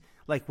leaves,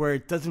 like where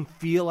it doesn't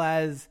feel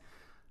as,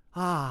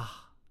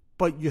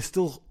 but you're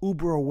still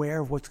uber aware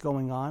of what's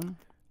going on.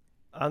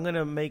 I'm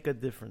gonna make a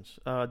difference,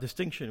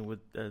 distinction with.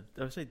 I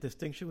would say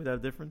distinction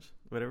without difference,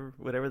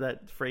 whatever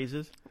that phrase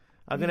is.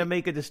 I'm gonna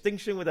make a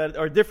distinction without,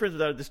 or difference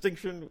without a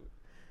distinction.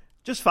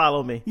 Just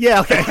follow me. Yeah.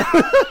 Okay.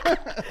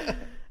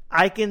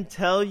 I can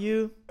tell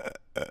you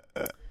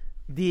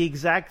the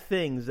exact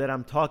things that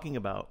I'm talking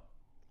about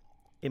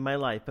in my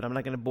life, but I'm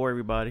not gonna bore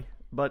everybody.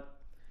 But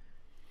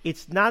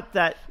it's not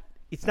that.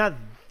 It's not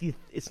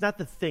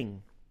the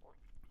thing.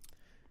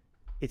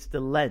 It's the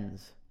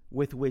lens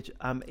with which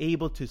I'm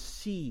able to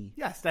see.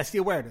 Yes, that's the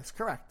awareness.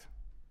 Correct.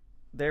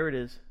 There it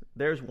is.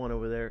 There's one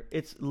over there.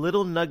 It's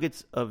little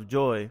nuggets of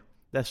joy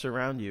that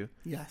surround you.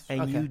 Yes.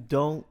 And okay.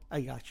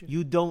 I got you.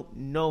 You don't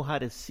know how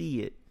to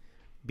see it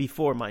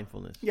before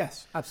mindfulness.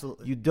 Yes,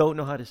 absolutely. You don't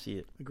know how to see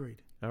it. Agreed.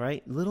 All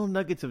right? Little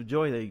nuggets of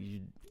joy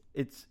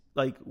it's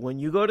like when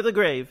you go to the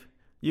grave,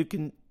 you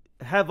can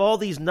have all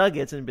these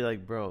nuggets and be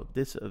like, bro,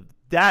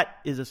 that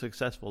is a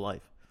successful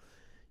life.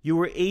 You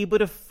were able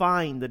to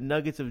find the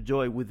nuggets of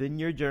joy within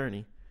your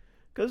journey,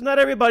 because not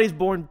everybody's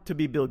born to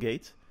be Bill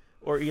Gates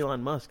or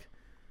Elon Musk.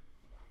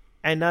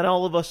 And not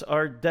all of us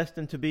are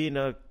destined to be in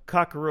a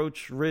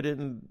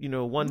cockroach-ridden,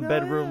 one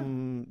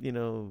bedroom,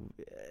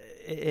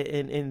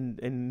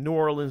 in New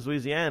Orleans,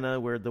 Louisiana,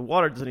 where the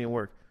water doesn't even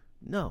work.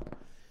 No,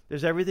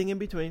 there's everything in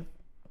between,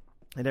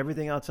 and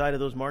everything outside of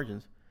those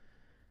margins.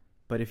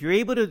 But if you're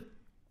able to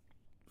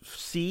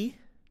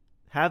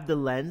have the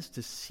lens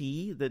to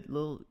see the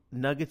little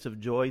nuggets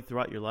of joy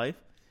throughout your life,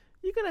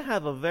 you're gonna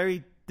have a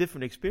very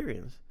different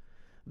experience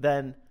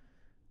than.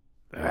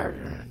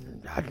 Yeah,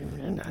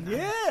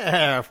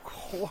 of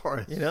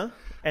course.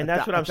 And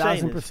that's what I'm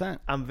saying. 1,000%.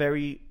 I'm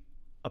very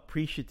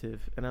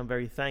appreciative and I'm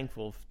very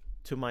thankful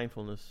to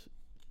mindfulness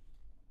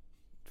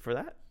for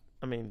that.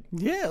 I mean,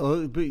 yeah,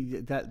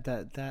 but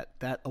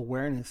that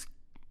awareness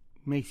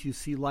makes you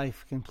see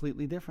life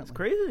completely differently. It's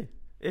crazy.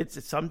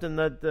 It's something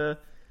that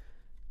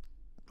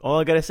all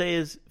I gotta say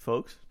is,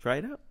 folks, try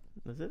it out.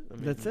 That's it.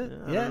 That's it.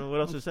 I don't know what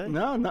else to say.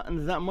 No,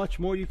 there's not much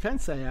more you can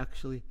say,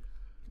 actually.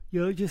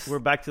 We're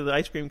back to the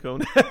ice cream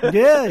cone.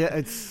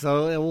 yeah.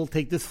 So we'll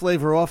take this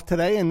flavor off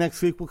today, and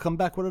next week we'll come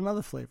back with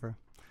another flavor.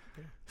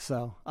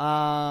 So,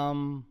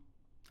 all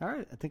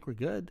right, I think we're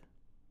good.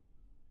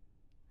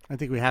 I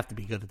think we have to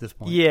be good at this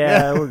point.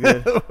 Yeah, we're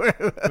good.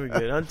 We're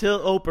good until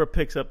Oprah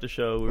picks up the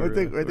show. I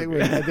think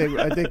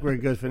we're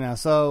good for now.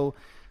 So,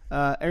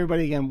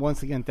 everybody,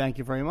 once again, thank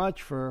you very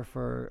much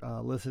for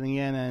listening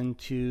in, and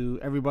to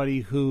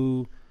everybody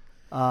who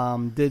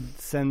did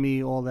send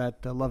me all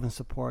that love and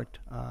support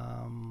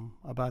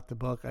about the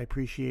book. I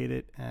appreciate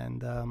it,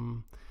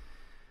 and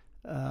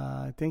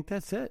I think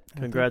that's it.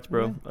 Congrats,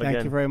 bro!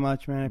 Thank you very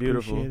much, man. I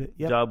beautiful. Appreciate it.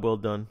 Yep. Job well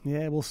done.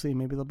 Yeah, we'll see.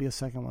 Maybe there'll be a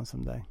second one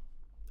someday.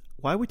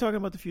 Why are we talking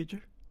about the future?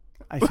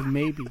 I said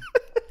maybe.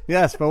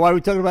 Yes, but why are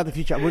we talking about the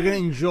future? We're gonna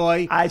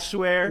enjoy. I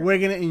swear. We're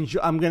gonna enjoy.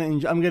 I'm gonna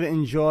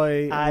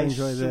enjoy. I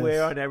enjoy swear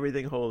this. on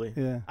everything holy.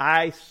 Yeah.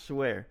 I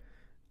swear.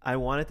 I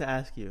wanted to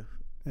ask you,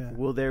 Yeah.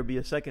 will there be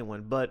a second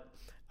one? But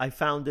I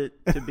found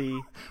it to be.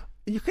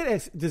 You could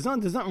ask. There's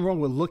nothing wrong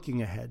with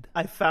looking ahead.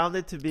 I found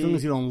it to be. As long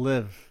as you don't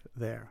live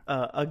there.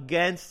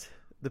 Against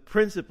the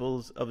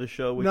principles of the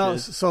show, which No,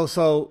 is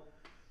so,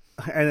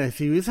 and if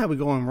you this is how we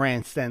go in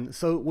rants, then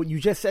so what you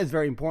just said is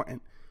very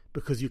important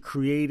because you're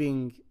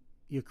creating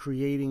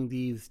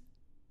these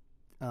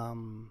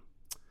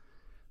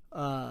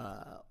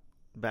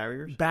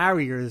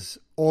barriers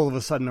all of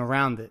a sudden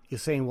around it. You're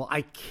saying, well,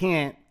 I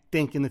can't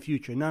think in the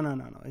future. No.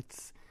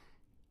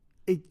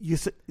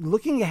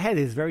 Looking ahead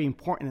is very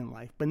important in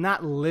life, but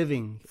not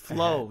living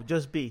flow. ahead.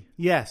 Just be.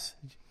 Yes,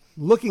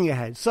 looking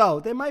ahead. So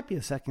there might be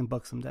a second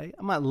book someday.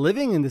 I'm not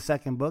living in the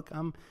second book.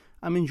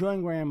 I'm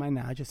enjoying where am I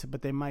now. I just said,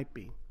 but there might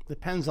be.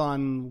 Depends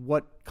on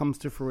what comes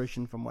to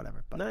fruition from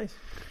whatever. But, nice.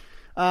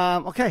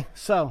 Okay,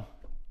 so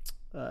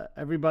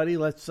everybody,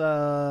 let's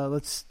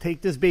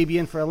take this baby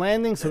in for a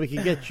landing so we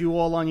can get you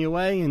all on your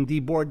way and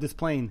deboard this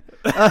plane.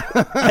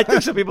 I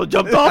think some people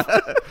jumped off.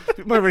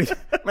 might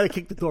have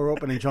kicked the door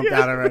open and jumped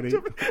out already.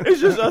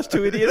 It's just us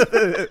two idiots.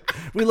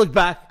 We look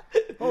back.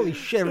 Holy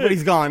shit,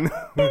 everybody's gone.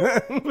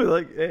 We're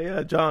like,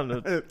 hey, John,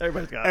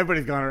 everybody's gone.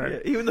 Everybody's gone already.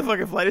 Yeah, even the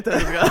fucking flight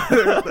attendants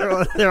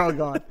gone. they're all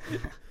gone.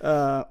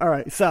 All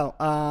right, so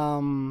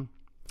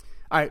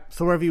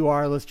wherever you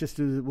are,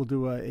 we'll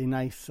do a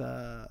nice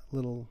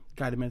little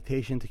guided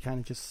meditation to kind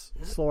of just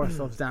slow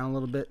ourselves down a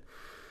little bit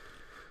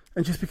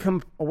and just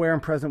become aware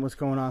and present what's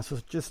going on. So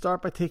just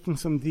start by taking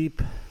some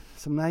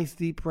nice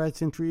deep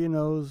breaths in through your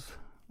nose.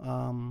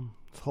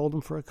 Just hold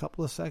them for a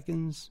couple of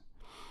seconds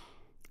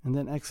and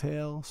then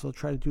exhale. So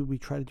we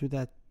try to do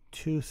that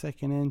 2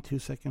 second in, 2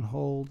 second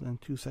hold,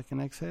 and 2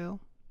 second exhale.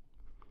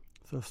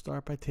 So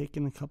start by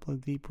taking a couple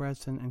of deep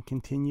breaths and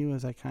continue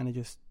as I kind of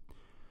just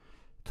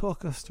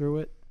talk us through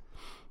it.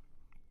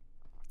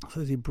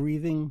 So as you're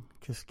breathing,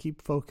 just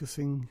keep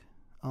focusing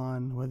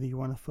on whether you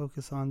want to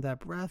focus on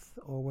that breath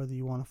or whether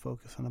you want to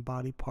focus on a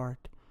body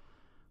part,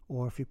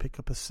 or if you pick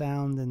up a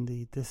sound in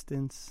the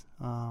distance.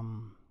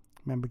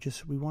 Remember,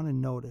 we want to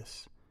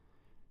notice.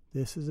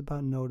 This is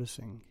about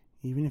noticing.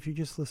 Even if you're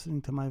just listening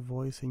to my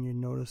voice and you're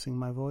noticing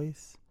my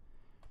voice,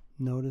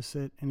 notice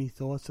it. Any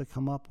thoughts that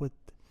come up with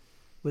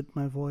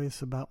my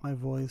voice, about my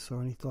voice,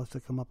 or any thoughts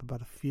that come up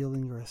about a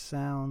feeling or a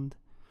sound,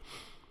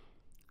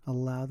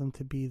 allow them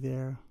to be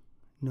there.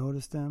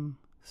 Notice them,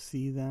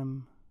 see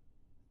them.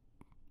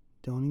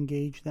 Don't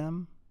engage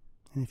them.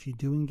 And if you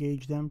do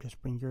engage them,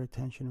 just bring your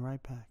attention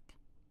right back.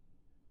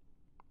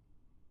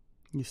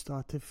 You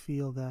start to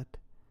feel that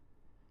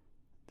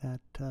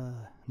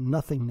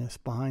nothingness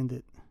behind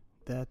it,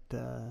 that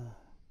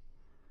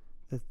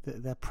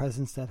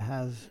presence that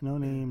has no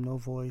name, no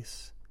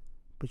voice,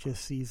 but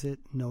just sees it,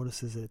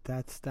 notices it.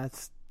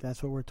 That's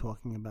what we're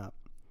talking about.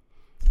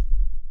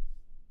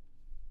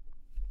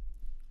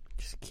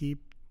 Just keep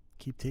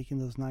taking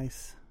those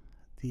nice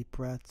deep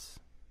breaths.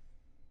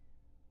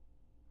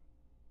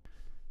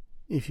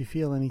 If you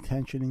feel any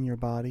tension in your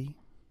body,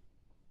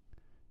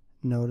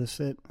 notice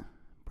it.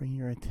 Bring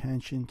your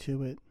attention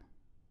to it.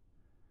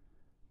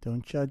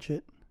 Don't judge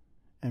it,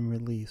 and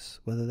release,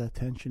 whether that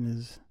tension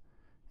is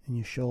in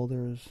your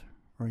shoulders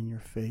or in your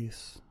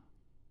face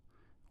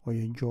or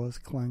your jaws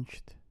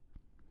clenched.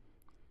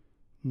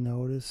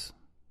 Notice,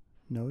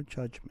 no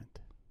judgment,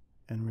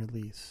 and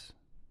release.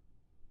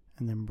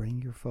 And then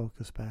bring your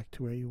focus back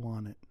to where you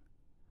want it.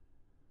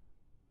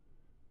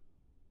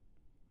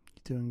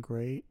 You're doing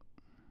great.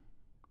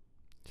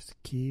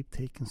 Just keep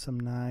taking some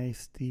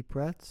nice deep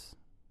breaths.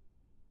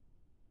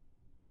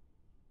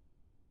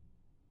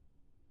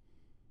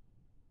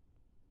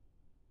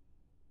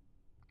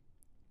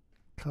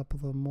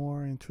 Couple of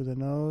more in through the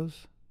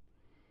nose.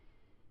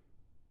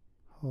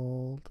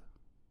 Hold.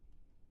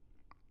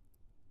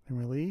 And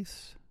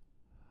release.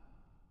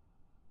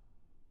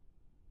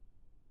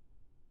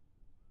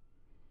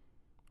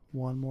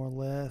 One more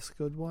last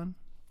good one.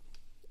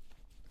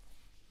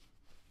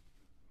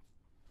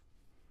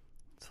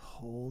 Let's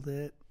hold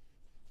it.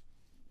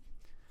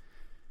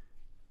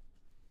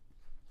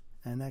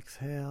 And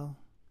exhale.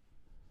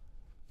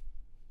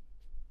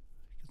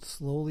 You can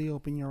slowly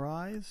open your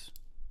eyes.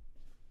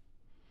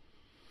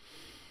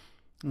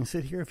 And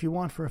sit here if you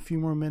want for a few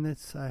more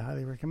minutes. I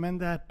highly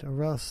recommend that.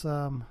 Or else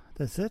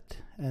that's it.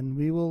 And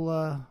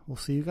we'll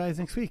see you guys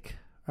next week.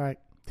 All right.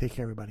 Take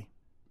care, everybody.